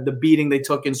the beating they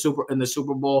took in the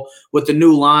Super Bowl with the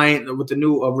new line, with the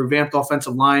new revamped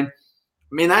offensive line.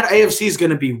 I mean, that AFC is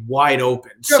going to be wide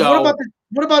open. Yeah, so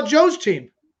what about Joe's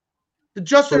team? The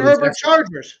Justin Herbert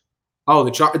Chargers. Oh,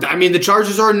 the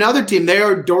Chargers are another team.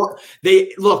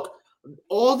 Look –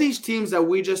 all these teams that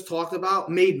we just talked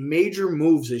about made major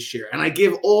moves this year. And I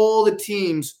give all the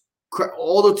teams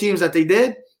that they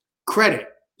did credit.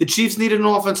 The Chiefs needed an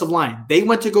offensive line. They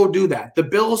went to go do that. The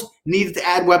Bills needed to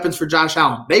add weapons for Josh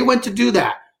Allen. They went to do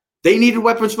that. They needed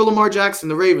weapons for Lamar Jackson,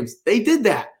 the Ravens. They did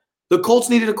that. The Colts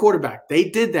needed a quarterback. They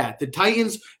did that. The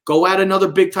Titans go add another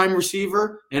big-time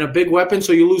receiver and a big weapon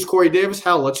so you lose Corey Davis.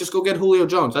 Hell, let's just go get Julio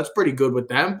Jones. That's pretty good with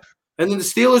them. And then the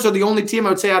Steelers are the only team I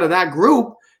would say out of that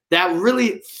group that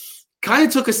really kind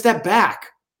of took a step back.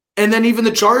 And then even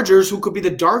the Chargers, who could be the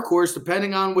dark horse,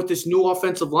 depending on with this new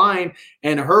offensive line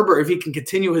and Herbert, if he can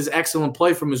continue his excellent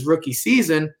play from his rookie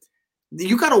season,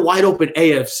 you got a wide open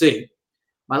AFC.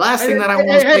 My last thing that I want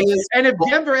to say is – and if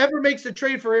Denver ever makes a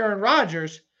trade for Aaron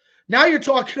Rodgers, now you're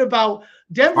talking about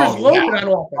Denver's loaded on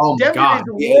offense. Oh, my God.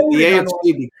 The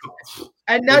AFC.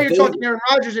 And now you're talking Aaron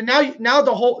Rodgers, and now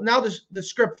the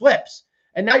script flips.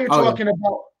 And now you're talking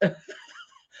about –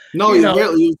 No, you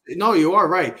are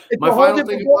right. My final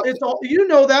thing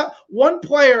that one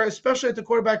player, especially at the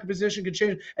quarterback position, can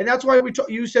change. And that's why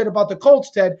you said about the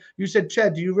Colts, Ted. You said,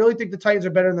 Ted, do you really think the Titans are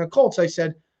better than the Colts? I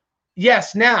said,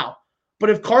 yes, now. But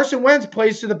if Carson Wentz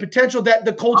plays to the potential that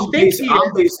the Colts think he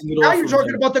is, now you're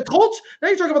talking about the Colts. Now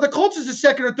you're talking about the Colts as the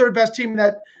second or third best team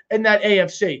in that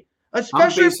AFC,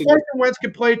 especially if Carson Wentz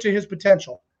can play to his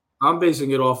potential. I'm basing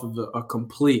it off of a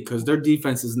complete because their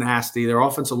defense is nasty. Their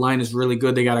offensive line is really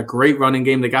good. They got a great running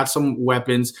game. They got some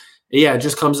weapons. Yeah, it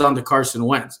just comes down to Carson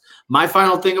Wentz. My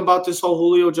final thing about this whole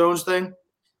Julio Jones thing,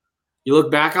 you look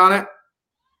back on it,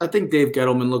 I think Dave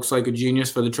Gettleman looks like a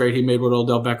genius for the trade he made with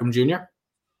Odell Beckham Jr.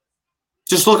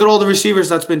 Just look at all the receivers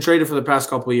that's been traded for the past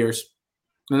couple of years.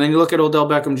 And then you look at Odell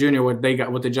Beckham Jr.,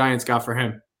 what the Giants got for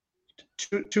him.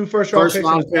 Two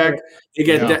first-round pick. They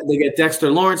get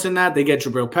Dexter Lawrence in that. They get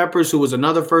Jabril Peppers, who was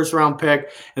another first-round pick,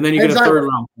 and then you get a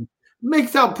third-round pick.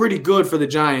 Makes out pretty good for the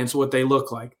Giants what they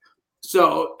look like.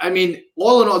 So, I mean,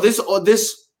 all in all, this.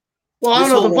 Well, I don't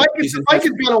know. The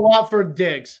Vikings got a lot for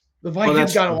Diggs. The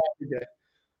Vikings got a lot for Diggs.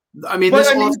 I mean, you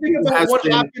think about what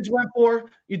Hopkins went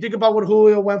for. You think about what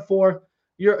Julio went for.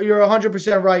 You're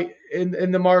 100% right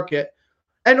in the market.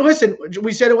 And listen,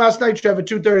 we said it last night, Trevor,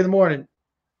 2:30 in the morning.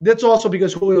 That's also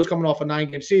because Julio's coming off a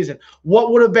 9-game season.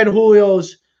 What would have been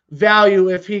Julio's value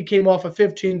if he came off of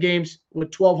 15 games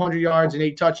with 1,200 yards and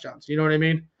 8 touchdowns? You know what I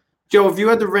mean? Joe, if you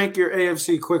had to rank your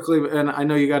AFC quickly, and I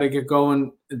know you got to get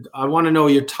going, I want to know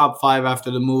your top 5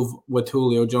 after the move with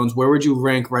Julio Jones. Where would you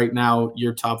rank right now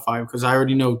your top 5? Because I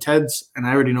already know Ted's and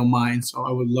I already know mine, so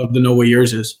I would love to know what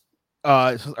yours is.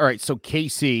 All right, so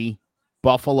KC,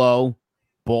 Buffalo,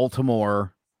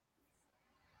 Baltimore.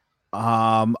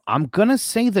 I'm gonna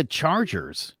say the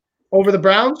Chargers over the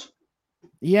Browns.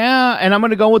 Yeah, and I'm going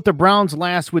to go with the Browns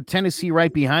last with Tennessee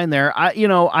right behind there. I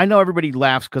know everybody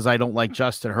laughs because I don't like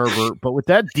Justin Herbert, but with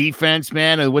that defense,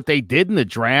 man, and what they did in the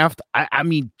draft, I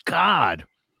mean, God,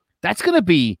 that's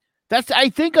I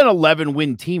think, an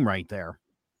 11-win team right there.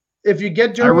 If you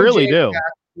get I really do.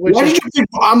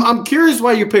 I'm curious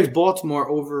why you picked Baltimore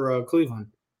over Cleveland.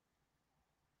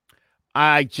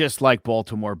 I just like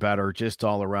Baltimore better, just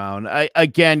all around.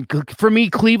 Again, for me,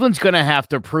 Cleveland's going to have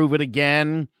to prove it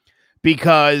again.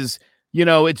 Because,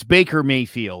 it's Baker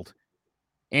Mayfield.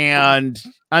 And,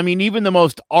 I mean, even the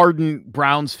most ardent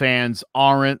Browns fans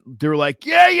aren't. They're like,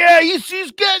 yeah,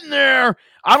 he's getting there.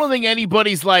 I don't think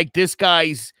anybody's like, this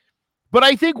guy's. But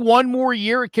I think one more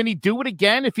year, can he do it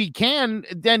again? If he can,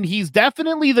 then he's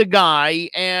definitely the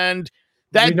guy. And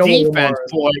that defense,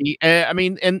 boy, I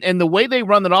mean, and the way they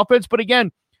run that offense. But,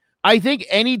 again, I think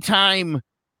anytime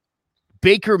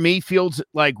Baker Mayfield's,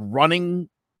 like, running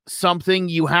something,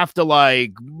 you have to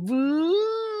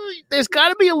there's got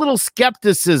to be a little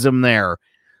skepticism there.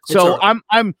 So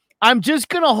I'm just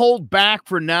gonna hold back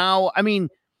for now. I mean,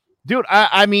 dude,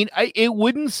 it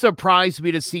wouldn't surprise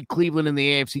me to see Cleveland in the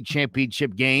AFC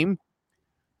Championship game,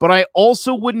 but I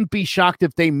also wouldn't be shocked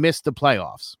if they missed the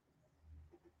playoffs.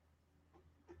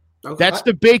 Okay. That's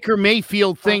the Baker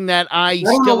Mayfield thing that I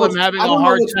still am having a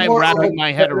hard time wrapping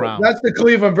my head around. That's the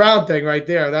Cleveland Brown thing right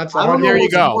there. There you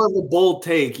go. More of a bold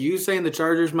take. You saying the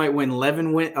Chargers might win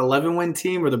 11-win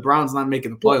team, or the Browns not making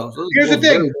the playoffs? Here's the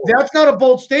thing. That's not a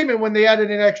bold statement when they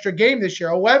added an extra game this year.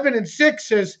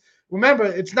 11-6 is, remember,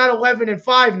 it's not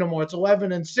 11-5 no more. It's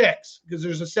 11-6 because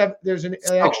there's an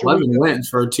extra 11 wins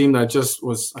for a team that just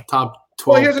was a top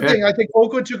 12. Well, here's the thing. I think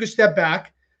Oakland took a step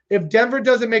back. If Denver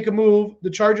doesn't make a move, the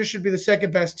Chargers should be the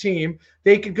second best team.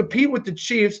 They can compete with the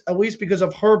Chiefs, at least because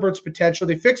of Herbert's potential.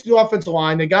 They fixed the offensive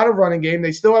line. They got a running game.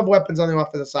 They still have weapons on the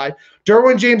offensive side.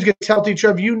 Derwin James gets healthy.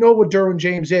 Trev, you know what Derwin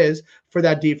James is for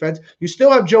that defense. You still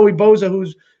have Joey Bosa,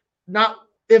 who's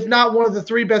if not one of the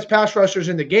 3 best pass rushers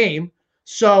in the game.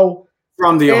 So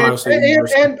from the Ohio State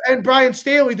and Brian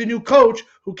Staley, the new coach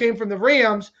who came from the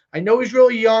Rams. I know he's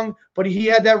really young, but he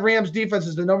had that Rams defense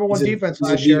as the number 1 defense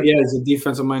last year. Yeah, he's a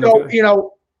defensive minded guy.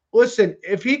 So, listen,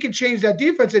 if he can change that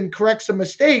defense and correct some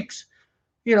mistakes,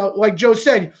 like Joe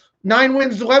said, 9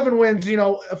 wins, 11 wins,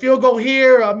 a field goal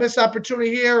here, a missed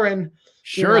opportunity here. And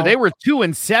sure, they were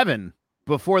 2-7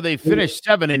 before they finished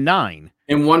 7-9.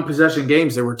 In one possession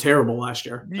games, they were terrible last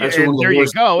year. There you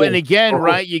go. And again,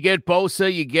 right, you get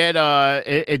Bosa, you get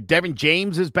Devin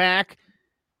James is back.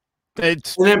 And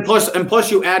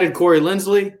plus you added Corey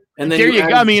Linsley, and then there you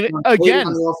go. I mean, again,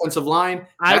 on the offensive line.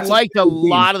 I liked a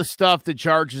lot of the stuff the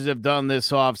Chargers have done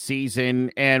this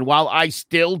offseason, and while I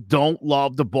still don't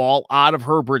love the ball out of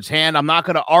Herbert's hand, I'm not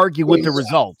going to argue with the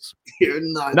results. You're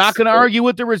nuts. Not going to argue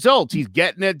with the results. He's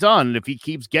getting it done. And if he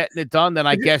keeps getting it done, then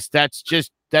I guess that's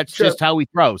just how he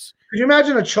throws. Could you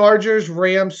imagine a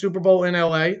Chargers-Rams Super Bowl in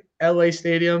LA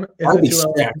Stadium?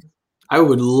 I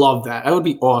would love that. That would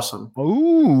be awesome.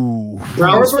 Ooh.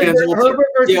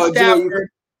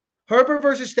 Herbert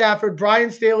versus Stafford.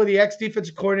 Brian Staley, the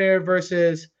ex-defensive coordinator,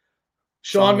 versus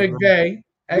Sean McVay.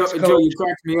 Joe,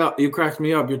 you cracked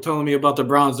me up. You're telling me about the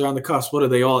Browns. They're on the cusp. What are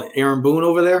they all? Aaron Boone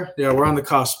over there? Yeah, we're on the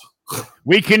cusp.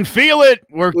 We can feel it.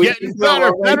 We're getting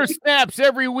better snaps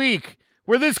every week.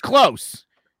 We're this close.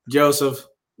 Joseph,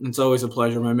 it's always a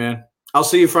pleasure, my man. I'll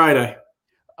see you Friday.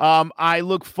 I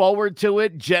look forward to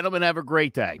it. Gentlemen, have a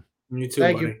great day. You too,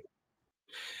 Thank you.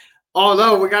 Oh,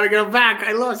 no, we got to get him back.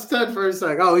 I lost Ted for a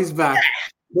sec. Oh, he's back.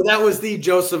 Well, that was the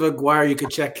Joseph Aguirre. You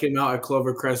could check him out at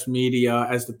Clovercrest Media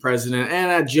as the president, and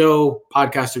at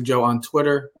Podcaster Joe on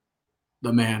Twitter.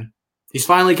 The man. He's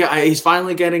finally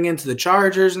getting into the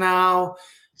Chargers now.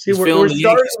 See, we're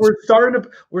starting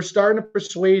to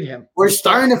persuade him. We're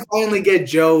starting to finally get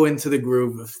Joe into the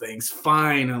groove of things.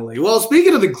 Finally. Well,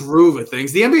 speaking of the groove of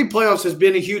things, the NBA playoffs has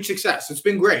been a huge success. It's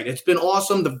been great. It's been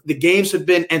awesome. The games have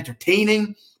been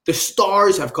entertaining. The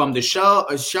stars have come to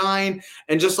shine.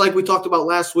 And just like we talked about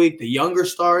last week, the younger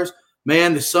stars,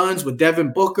 man, the Suns with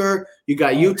Devin Booker. You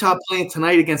got Utah playing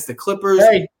tonight against the Clippers.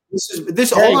 Hey,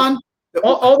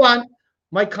 hold on.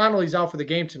 Mike Conley's out for the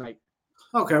game tonight.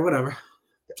 Okay, whatever.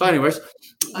 So, anyways,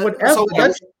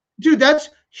 that's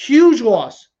huge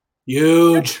loss.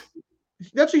 Huge.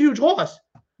 That's a huge loss.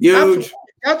 Huge.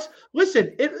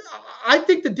 I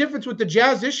think the difference with the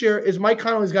Jazz this year is Mike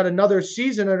Conley's got another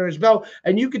season under his belt,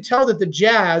 and you could tell that the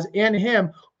Jazz and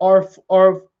him are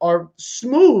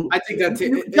smooth. I think that's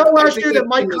you could tell last year that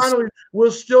Mike Conley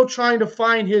was still trying to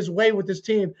find his way with his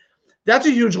team. That's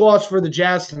a huge loss for the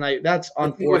Jazz tonight. That's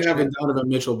unfortunate. Having Donovan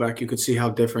Mitchell back, you could see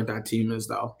how different that team is,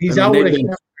 though. He's out with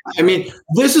a I mean,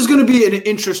 this is going to be an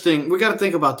interesting. We got to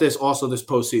think about this also this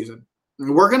postseason.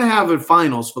 We're going to have in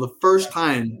finals for the first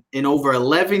time in over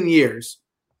 11 years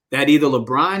that either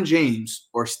LeBron James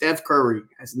or Steph Curry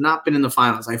has not been in the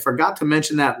finals. I forgot to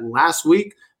mention that last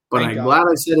week, but I'm glad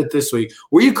I said it this week.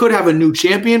 Where you could have a new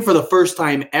champion for the first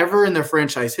time ever in their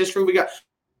franchise history.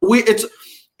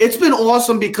 It's been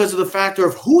awesome because of the factor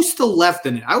of who's still left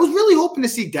in it. I was really hoping to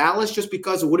see Dallas just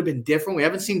because it would have been different. We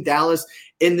haven't seen Dallas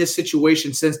in this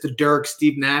situation since the Dirk,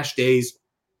 Steve Nash days.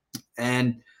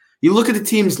 And you look at the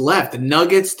teams left, the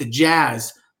Nuggets, the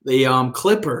Jazz, the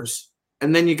Clippers,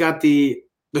 and then you got the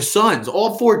Suns,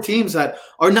 all four teams that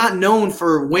are not known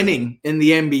for winning in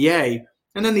the NBA.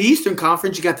 And then the Eastern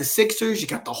Conference, you got the Sixers, you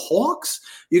got the Hawks,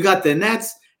 you got the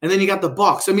Nets, and then you got the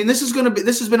Bucks. I mean, this has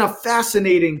been a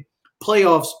fascinating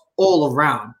playoffs all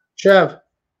around. Trev.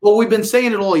 Well, we've been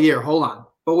saying it all year. Hold on.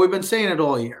 But we've been saying it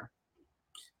all year.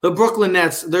 The Brooklyn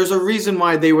Nets, there's a reason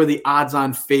why they were the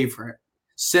odds-on favorite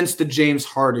since the James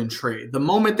Harden trade. The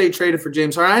moment they traded for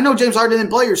James Harden, I know James Harden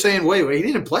didn't play. You're saying, wait, he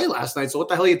didn't play last night, so what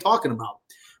the hell are you talking about?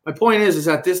 My point is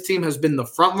that this team has been the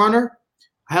front runner.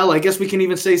 Hell, I guess we can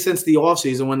even say since the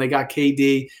offseason when they got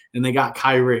KD and they got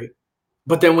Kyrie.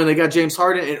 But then when they got James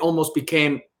Harden, it almost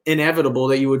became inevitable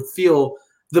that you would feel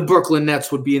the Brooklyn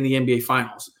Nets would be in the NBA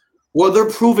Finals. Well, they're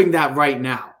proving that right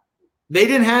now. They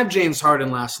didn't have James Harden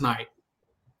last night.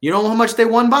 You know how much they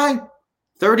won by?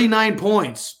 39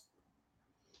 points.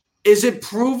 Is it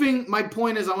proving? My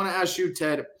point is, I want to ask you,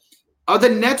 Ted, are the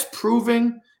Nets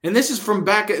proving, and this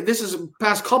is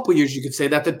past couple years, you could say,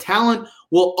 that the talent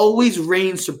will always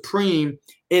reign supreme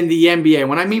in the NBA?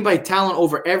 When I mean by talent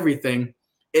over everything,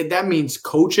 that means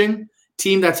coaching,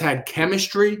 team that's had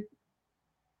chemistry.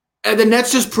 And the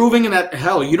Nets just proving that,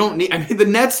 hell, you don't need – I mean, the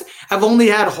Nets have only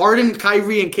had Harden,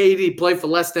 Kyrie, and KD play for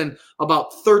less than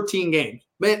about 13 games.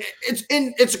 Man,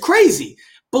 it's crazy.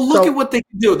 But look at what they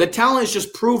can do. The talent is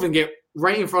just proving it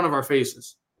right in front of our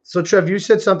faces. So, Trev, you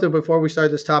said something before we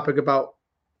started this topic about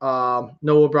no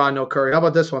LeBron, no Curry. How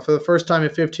about this one? For the first time in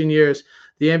 15 years,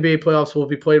 the NBA playoffs will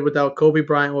be played without Kobe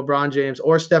Bryant, LeBron James,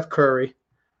 or Steph Curry.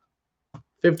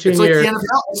 15 years.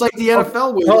 It's like the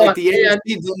NFL where the AFC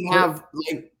didn't have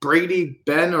like Brady,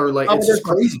 Ben, or like it's just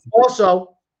crazy.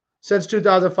 Also, since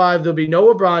 2005, there'll be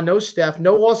no LeBron, no Steph,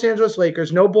 no Los Angeles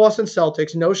Lakers, no Boston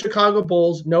Celtics, no Chicago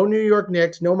Bulls, no New York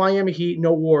Knicks, no Miami Heat,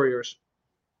 no Warriors.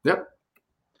 Yep.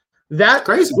 That's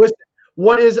crazy.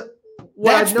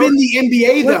 That's been the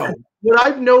NBA though. What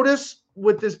I've noticed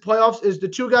with this playoffs is the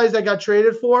two guys that got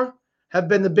traded for have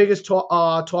been the biggest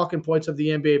talking points of the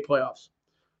NBA playoffs.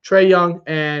 Trae Young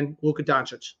and Luka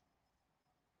Doncic.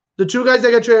 The two guys that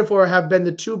got traded for have been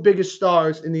the two biggest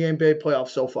stars in the NBA playoffs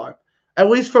so far, at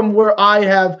least from where I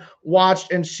have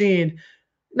watched and seen.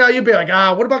 Now, you'd be like,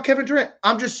 what about Kevin Durant?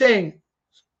 I'm just saying,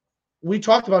 we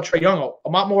talked about Trae Young a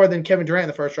lot more than Kevin Durant in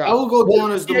the first round. I will go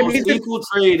down as the most equal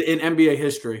trade in NBA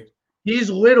history.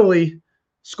 He's literally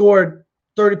scored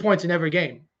 30 points in every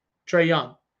game, Trae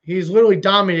Young. He's literally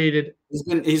dominated.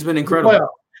 He's been incredible.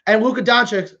 And Luka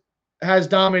Doncic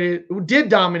did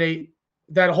dominate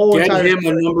that whole entire. Get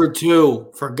him a number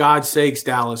 2, for God's sakes,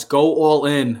 Dallas. Go all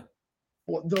in.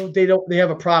 Well, they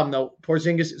have a problem though.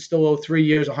 Porzingis is still owed 3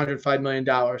 years, $105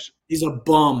 million. He's a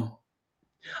bum.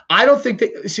 I don't think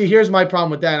here's my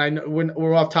problem with that. I know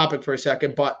we're off topic for a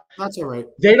second, but that's all right.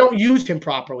 They don't use him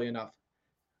properly enough.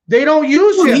 They don't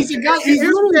use him. He's a guy. He's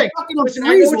literally fucking up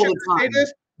threes all the time.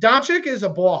 Doncic is a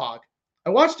ball hog. I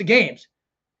watched the games.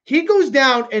 He goes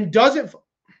down and doesn't.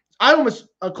 I almost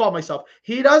call myself.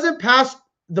 He doesn't pass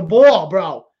the ball,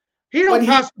 bro. He don't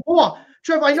pass the ball.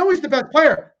 Trev, I know he's the best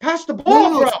player. Pass the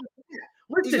ball, bro.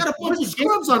 He's got a bunch of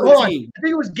scrubs on the team. I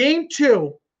think it was game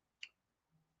 2.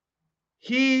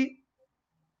 He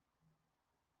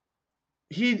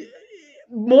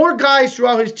more guys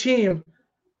throughout his team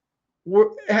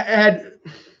were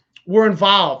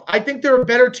involved. I think they're a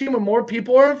better team when more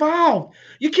people are involved.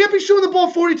 You can't be shooting the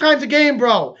ball 40 times a game,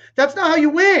 bro. That's not how you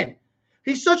win.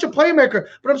 He's such a playmaker.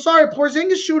 But I'm sorry,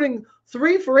 Porzingis shooting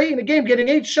 3 for 8 in a game, getting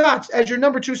 8 shots as your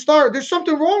number 2 star. There's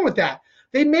something wrong with that.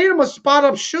 They made him a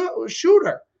spot-up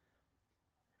shooter.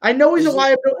 I know he's a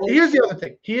liability. Here's the other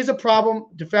thing. He is a problem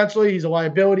defensively. He's a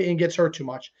liability and gets hurt too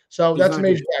much. So that's a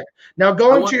major factor. Now,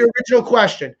 going to your original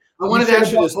question. I wanted to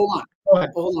ask you this. Hold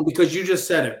on, because you just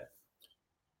said it.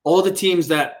 All the teams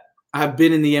that have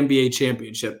been in the NBA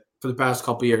championship for the past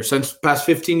couple of years, since past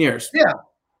 15 years. Yeah.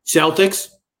 Celtics,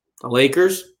 the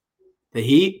Lakers, the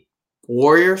Heat,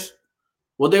 Warriors.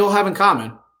 What they all have in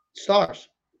common? Stars.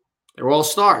 They're all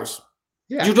stars.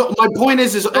 Yeah. My point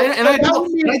is I tell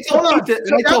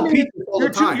people all the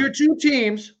time. Your two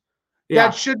teams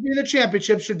that should be in the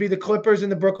championship should be the Clippers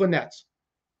and the Brooklyn Nets.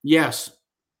 Yes.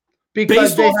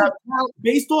 Because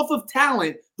based off of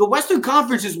talent, the Western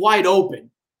Conference is wide open.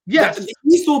 Yes. The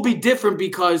East will be different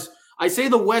because I say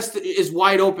the West is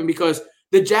wide open because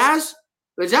the Jazz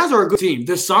are a good team.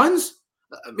 The Suns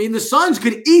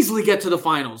could easily get to the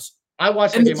finals. I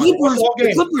watched and the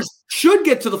Clippers should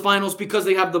get to the finals because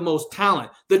they have the most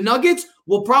talent. The Nuggets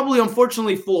will probably,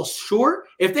 unfortunately, fall short.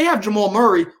 If they have Jamal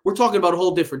Murray, we're talking about a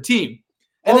whole different team.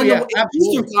 And the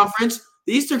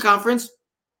Eastern Conference,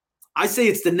 I say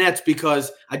it's the Nets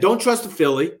because I don't trust the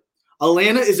Philly.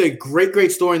 Atlanta is a great,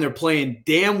 great story, and they're playing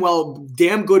damn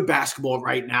good basketball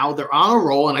right now. They're on a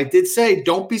roll, and I did say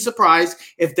don't be surprised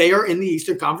if they are in the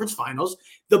Eastern Conference Finals.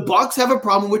 The Bucks have a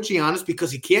problem with Giannis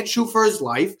because he can't shoot for his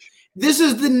life. This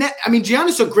is the net. I mean, Giannis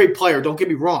is a great player, don't get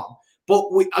me wrong.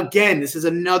 But this is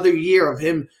another year of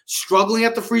him struggling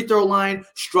at the free throw line,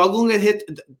 struggling to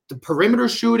hit the perimeter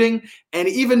shooting, and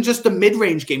even just the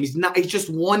mid-range game. He's just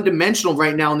one-dimensional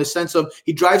right now in the sense of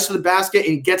he drives to the basket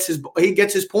and he gets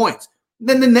his points.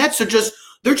 Then the Nets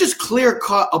they're just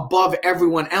clear-cut above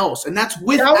everyone else, and that's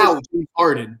without James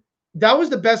Harden. That was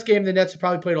the best game the Nets have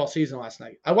probably played all season last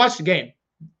night. I watched the game.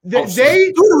 It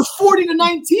was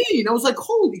 40-19. I was like,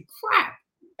 holy crap.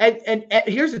 And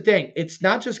here's the thing. It's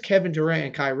not just Kevin Durant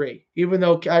and Kyrie. Even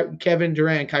though Kevin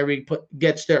Durant and Kyrie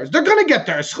gets theirs. They're going to get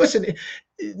theirs. Listen,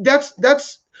 that's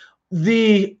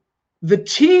the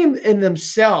team in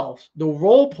themselves, the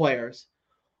role players,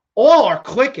 all are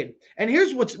clicking. And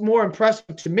here's what's more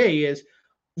impressive to me is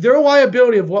their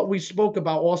reliability of what we spoke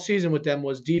about all season with them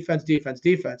was defense, defense,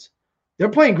 defense. They're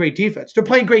playing great defense. They're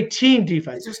playing great team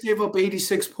defense. They just gave up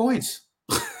 86 points.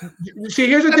 See,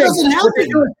 here's the thing. Doesn't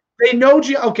happen. They know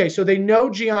so they know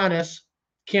Giannis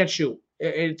can't shoot.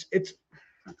 It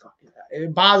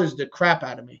bothers the crap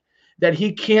out of me that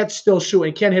he can't still shoot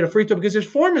and can't hit a free throw because his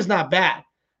form is not bad.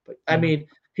 But I mean,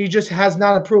 he just has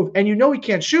not improved. And he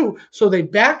can't shoot, so they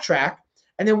backtrack.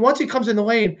 And then once he comes in the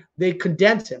lane, they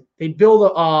condense him. They build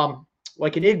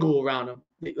like an igloo around him,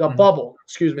 a bubble.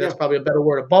 Excuse me, that's probably a better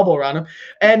word, a bubble around him.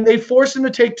 And they force him to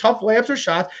take tough layups or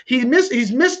shots. He's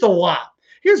missed a lot.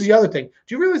 Here's the other thing.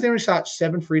 Do you realize they only shot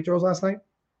 7 free throws last night?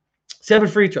 7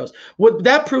 free throws. What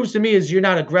that proves to me is you're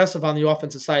not aggressive on the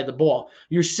offensive side of the ball.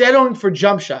 You're settling for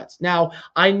jump shots. Now,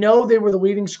 I know they were the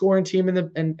leading scoring team in the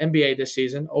NBA this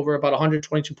season, over about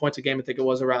 122 points a game, I think it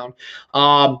was around.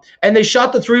 And they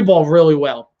shot the 3-ball really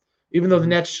well, even though the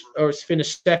Nets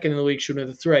finished second in the league shooting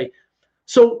the 3.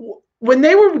 So when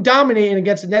they were dominating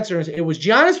against the Nets, it was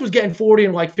Giannis was getting 40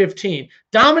 and like 15,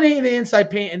 dominating the inside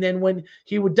paint, and then when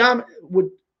he would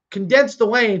condense the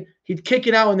lane, he'd kick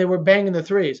it out and they were banging the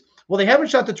threes. Well, they haven't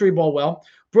shot the 3-ball well.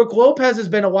 Brook Lopez has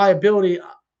been a liability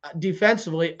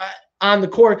defensively on the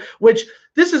court, which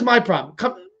this is my problem.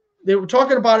 They were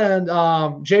talking about it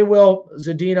on J. Will,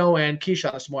 Zadino, and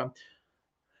Keyshawn this morning.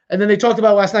 And then they talked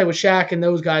about last night with Shaq and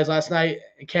those guys last night,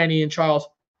 and Kenny and Charles.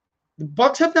 The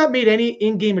Bucks have not made any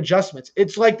in-game adjustments.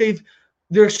 It's like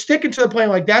they're sticking to the plan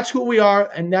like that's who we are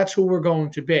and that's who we're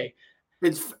going to be.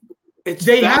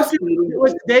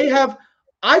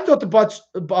 I thought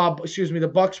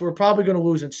the Bucks were probably going to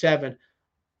lose in 7.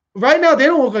 Right now, they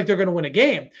don't look like they're going to win a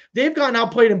game. They've gotten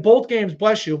outplayed in both games,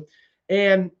 bless you.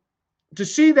 And to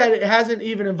see that it hasn't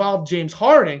even involved James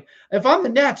Harden, if I'm the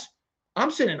Nets, I'm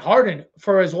sitting Harden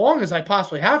for as long as I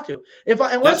possibly have to.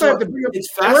 Unless I have to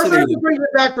bring him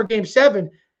back for Game 7,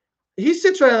 he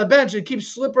sits right on the bench and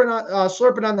keeps slurping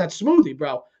on that smoothie,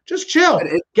 bro. Just chill.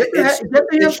 It's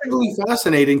really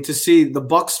fascinating to see the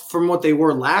Bucks from what they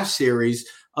were last series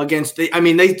against. They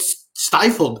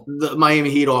stifled the Miami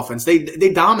Heat offense.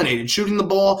 They dominated shooting the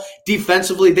ball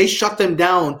defensively. They shut them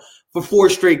down for 4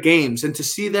 straight games, and to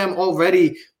see them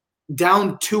already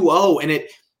down 2-0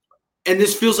 and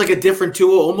this feels like a different 2-0.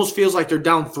 Almost feels like they're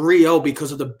down 3-0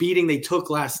 because of the beating they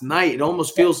took last night. It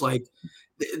almost feels like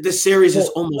this series is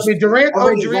almost. I mean, Durant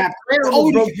feels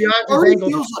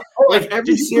like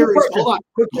every series. Hold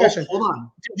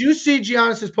on. Did you see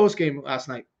Giannis's post game last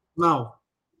night? No.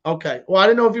 Okay. Well, I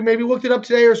don't know if you maybe looked it up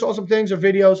today or saw some things or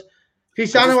videos. He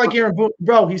sounded like Aaron Boone,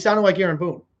 bro. He sounded like Aaron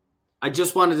Boone. I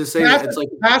just wanted to say that it's like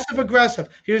passive aggressive.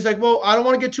 He was like, "Well, I don't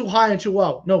want to get too high and too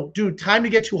low." No, dude, time to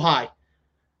get too high,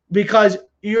 because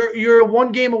you're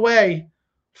 1 game away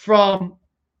from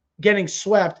getting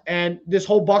swept, and this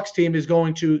whole Bucks team is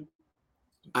going to.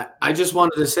 I just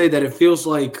wanted to say that it feels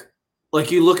like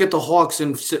you look at the Hawks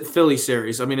and Philly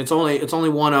series. I mean, it's only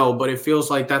 1-0, but it feels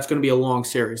like that's going to be a long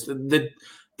series. The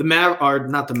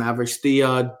Mavericks,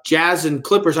 the Jazz and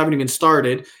Clippers haven't even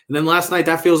started, and then last night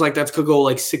that feels like that could go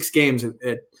like 6 games.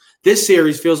 This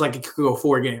series feels like it could go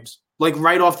 4 games. Like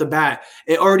right off the bat,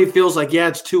 it already feels like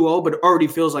it's 2-0, but it already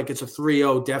feels like it's a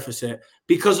 3-0 deficit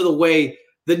because of the way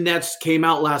the Nets came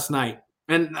out last night.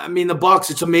 And I mean, the Bucks,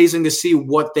 it's amazing to see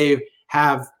what they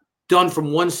have done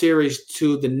from one series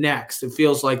to the next. It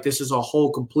feels like this is a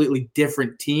whole completely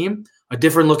different team, a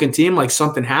different looking team, like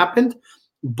something happened.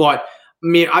 But I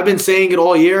mean, I've been saying it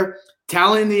all year.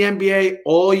 Talent in the NBA,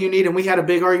 all you need, and we had a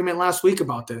big argument last week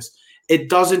about this. It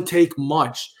doesn't take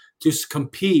much to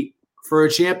compete for a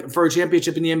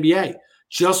championship in the NBA.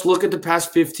 Just look at the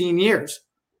past 15 years.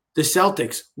 The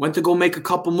Celtics went to go make a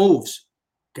couple moves.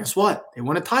 Guess what? They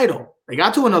won a title. They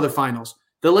got to another finals.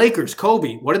 The Lakers,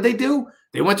 Kobe, what did they do?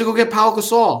 They went to go get Pau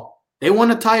Gasol. They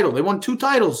won a title. They won 2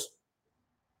 titles.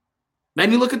 Then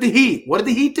you look at the Heat. What did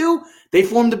the Heat do? They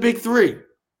formed the Big Three.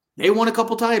 They won a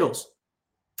couple titles.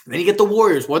 Then you get the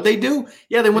Warriors. What did they do?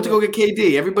 Yeah, they went to go get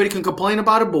KD. Everybody can complain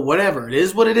about it, but whatever. It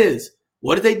is what it is.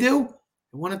 What did they do?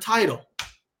 They won a title.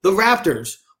 The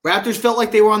Raptors. Raptors felt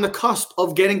like they were on the cusp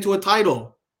of getting to a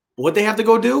title. But what they have to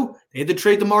go do? They had to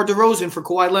trade DeMar DeRozan for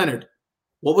Kawhi Leonard.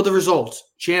 What were the results?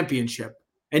 Championship.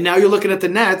 And now you're looking at the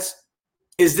Nets.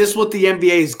 Is this what the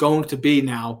NBA is going to be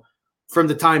now from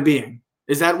the time being?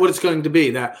 Is that what it's going to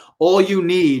be? That all you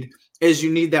need is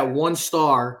you need that one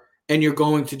star and you're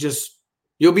going to just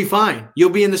 – you'll be fine. You'll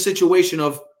be in the situation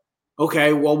of,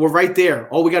 okay, well, we're right there.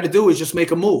 All we got to do is just make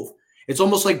a move. It's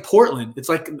almost like Portland. It's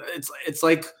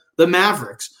like the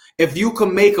Mavericks. If you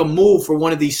can make a move for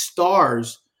one of these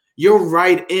stars, you're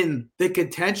right in the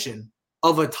contention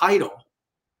of a title.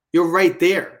 You're right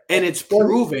there. And it's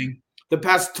proving the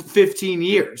past 15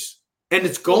 years. And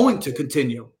it's going to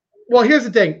continue. Well, here's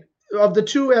the thing. Of the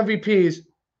 2 MVPs,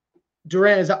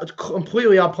 Durant is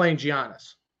completely outplaying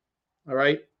Giannis. All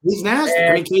right? He's nasty.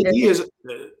 KD is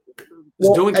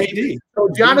doing KD. So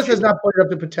Giannis has not played up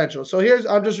the potential. So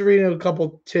I'm just reading a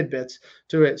couple tidbits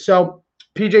to it. So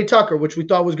PJ Tucker, which we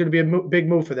thought was going to be a big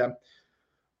move for them.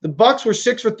 The Bucks were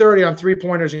 6 for 30 on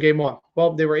 3-pointers in game 1.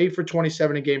 Well, they were 8 for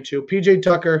 27 in game 2. PJ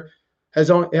Tucker has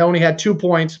only had 2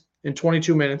 points in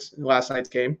 22 minutes in last night's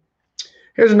game.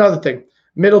 Here's another thing.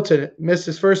 Middleton missed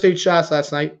his first 8 shots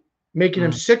last night, making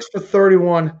him 6 for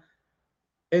 31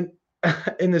 in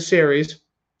the series.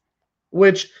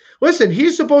 Which, listen,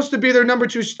 he's supposed to be their number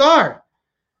 2 star.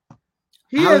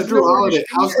 How's Drew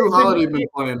Holiday been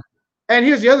playing? And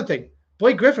here's the other thing.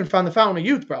 Blake Griffin found the fountain of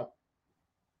youth, bro.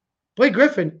 Blake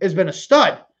Griffin has been a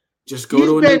stud. Just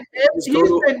go he's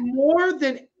been more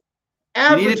than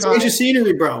advertised. You need a change of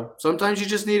scenery, bro. Sometimes you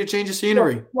just need a change of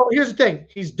scenery. Well, here's the thing.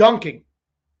 He's dunking.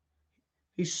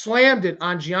 He slammed it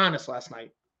on Giannis last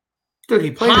night. Dude,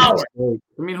 he played in Detroit.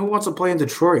 I mean, who wants to play in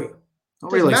Detroit?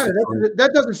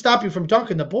 That doesn't stop you from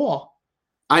dunking the ball.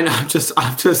 I know. I'm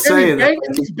just saying.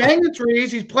 He's banging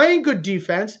threes. He's playing good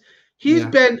defense. He's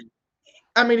been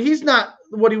 – I mean, he's not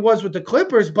what he was with the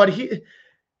Clippers, but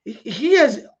he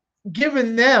has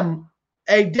given them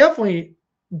a definitely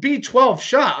B12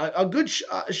 shot, a good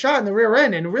shot in the rear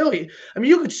end. And really, I mean,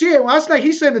 you could see it last night.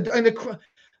 He said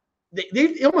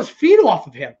they almost feed off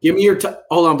of him. Give me your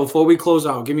hold on before we close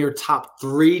out. Give me your top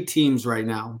 3 teams right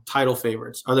now, title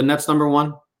favorites. Are the Nets number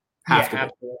 1? Have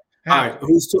to. All right,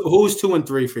 who's 2 and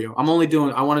 3 for you? I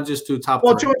want to just do top 3.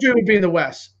 Well, 2 and 3 would be in the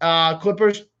West.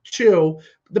 Clippers 2.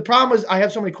 The problem is I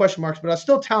have so many question marks, but I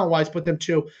still talent-wise put them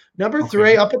 2. Number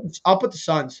 3, I'll put the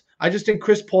Suns. I just think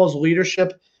Chris Paul's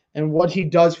leadership and what he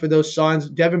does for those Suns.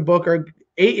 Devin Booker,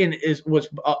 Ayton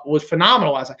was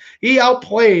phenomenal last night. He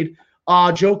outplayed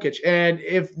Jokic, and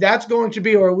if that's going to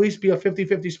be, or at least be a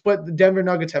 50-50 split, the Denver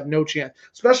Nuggets have no chance.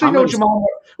 Especially no Jamal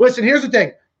Murray. Listen, here's the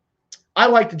thing. I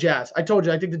like the Jazz. I told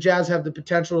you, I think the Jazz have the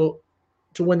potential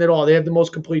to win it all. They have the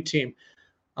most complete team.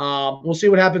 We'll see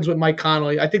what happens with Mike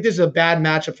Conley. I think this is a bad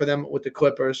matchup for them with the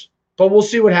Clippers, but we'll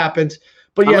see what happens.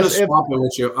 But I'm going to swap it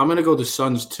with you. I'm going to go the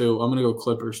Suns 2. I'm going to go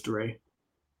Clippers 3.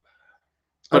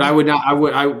 But I would not.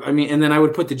 I mean, and then I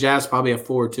would put the Jazz probably at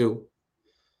 4 too.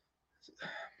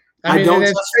 I mean,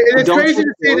 it's crazy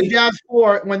to say the Jazz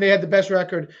 4 when they had the best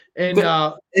record. And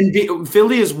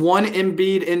Philly is 1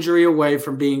 Embiid injury away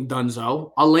from being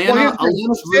donezo.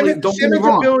 Atlanta's really, don't get me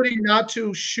wrong. Ability not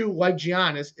to shoot like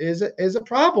Giannis is a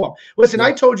problem. Listen,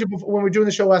 I told you before, when we were doing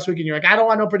the show last week, and you're like, I don't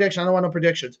want no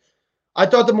predictions. I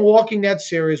thought the Milwaukee Nets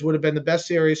series would have been the best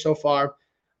series so far.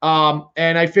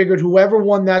 And I figured whoever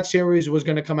won that series was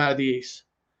going to come out of the East.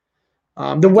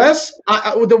 The West,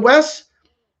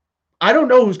 I don't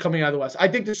know who's coming out of the West. I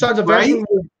think the Suns eventually.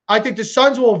 Right? I think the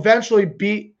Suns will eventually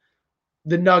beat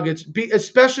the Nuggets,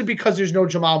 especially because there's no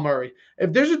Jamal Murray.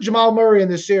 If there's a Jamal Murray in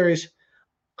this series,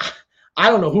 I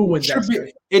don't know who wins that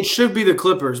series. It should be the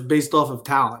Clippers based off of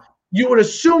talent. You would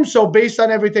assume so based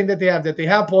on everything that they have. That they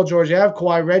have Paul George, they have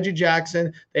Kawhi, Reggie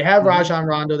Jackson, they have Rajon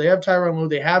Rondo, they have Tyronn Lue,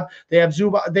 they have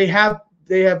Zubac, they have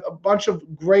They have a bunch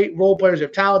of great role players. They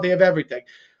have talent. They have everything.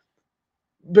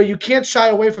 But you can't shy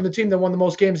away from the team that won the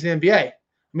most games in the NBA. I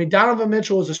mean, Donovan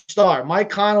Mitchell is a star. Mike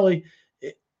Conley,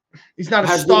 he's not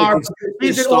a star.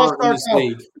 He's an all-star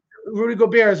player. Rudy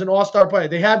Gobert is an all-star player.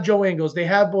 They have Joe Ingles. They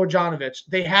have Bogdanovic.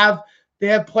 They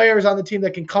have players on the team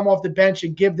that can come off the bench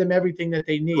and give them everything that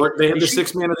they need. They have the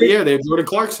sixth man of the year. They have Jordan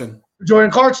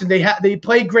Clarkson. They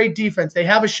play great defense. They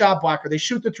have a shot blocker. They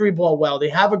shoot the three ball well. They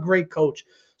have a great coach.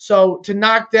 So to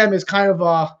knock them is kind of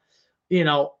a,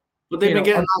 but they've been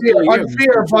getting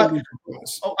unfair. But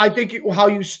I think how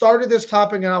you started this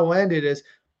topic and how we'll end it is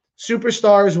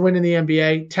superstars win in the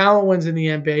NBA. Talent wins in the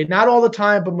NBA. Not all the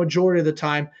time, but majority of the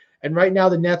time. And right now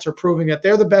the Nets are proving that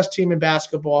they're the best team in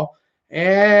basketball.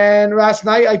 And last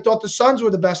night I thought the Suns were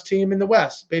the best team in the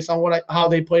West based on how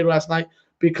they played last night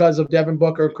because of Devin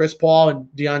Booker, Chris Paul, and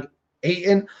DeAndre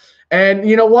Ayton. And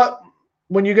you know what?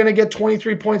 When you're going to get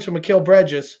 23 points from Mikal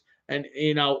Bridges, and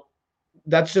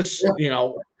that's just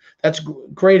that's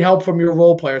great help from your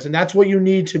role players, and that's what you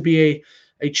need to be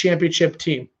a championship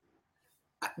team.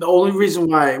 The only reason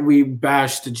why we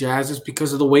bash the Jazz is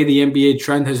because of the way the NBA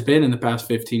trend has been in the past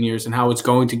 15 years and how it's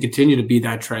going to continue to be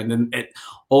that trend. And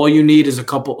all you need is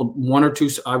one or two,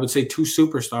 I would say 2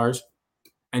 superstars,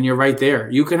 and you're right there.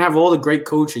 You can have all the great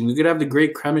coaching. You could have the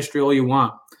great chemistry all you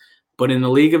want. But in the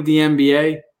league of the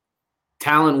NBA,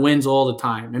 talent wins all the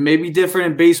time. It may be different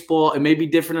in baseball. It may be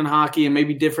different in hockey. It may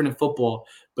be different in football.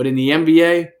 But in the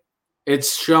NBA,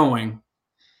 it's showing.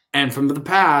 And from the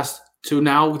past to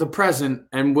now the present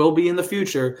and will be in the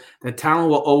future, that talent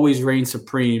will always reign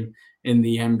supreme in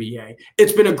the NBA.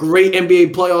 It's been a great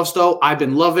NBA playoffs, though. I've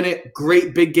been loving it.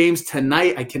 Great big games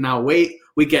tonight. I cannot wait.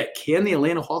 Can the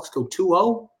Atlanta Hawks go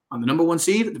 2-0 on the number 1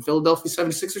 seed, the Philadelphia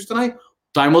 76ers tonight?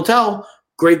 Time will tell.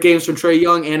 Great games from Trae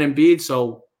Young and Embiid,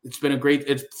 so it's been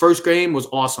first game was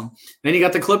awesome. Then you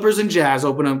got the Clippers and Jazz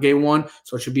open up game 1,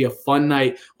 so it should be a fun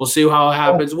night. We'll see how it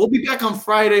happens. We'll be back on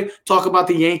Friday, talk about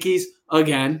the Yankees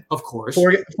again, of course.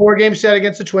 4-game set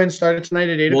against the Twins started tonight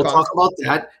at 8 o'clock. We'll talk about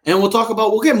that, and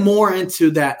we'll get more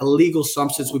into that illegal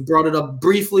substance. We brought it up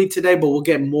briefly today, but we'll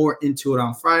get more into it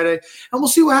on Friday, and we'll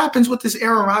see what happens with this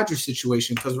Aaron Rodgers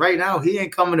situation, because right now he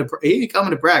ain't coming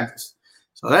to practice,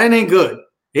 so that ain't good.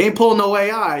 He ain't pulling no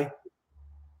AI.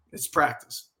 It's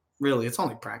practice. Really, it's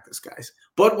only practice, guys.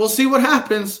 But we'll see what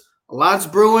happens. A lot's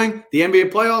brewing. The NBA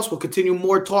playoffs. We'll continue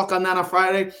more talk on that on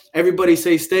Friday. Everybody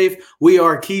stay safe. We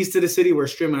are Keys to the City. We're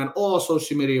streaming on all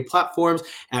social media platforms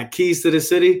at Keys to the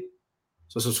City.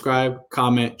 So subscribe,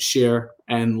 comment, share,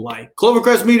 and like.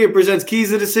 Clovercrest Media presents Keys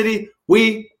to the City.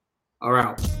 We are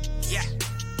out. Yeah.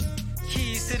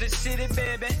 Keys to the city,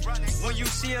 baby. When you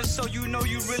see us, so you know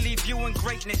you really viewing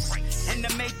greatness in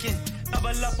the making. Double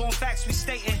up on facts we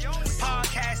stating.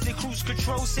 Podcasting, cruise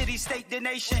control, city, state, the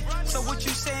nation. So what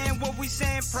you saying, what we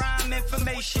saying, prime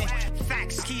information.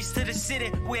 Facts, keys to the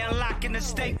city, we unlocking the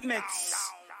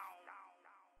statements.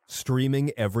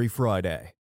 Streaming every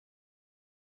Friday.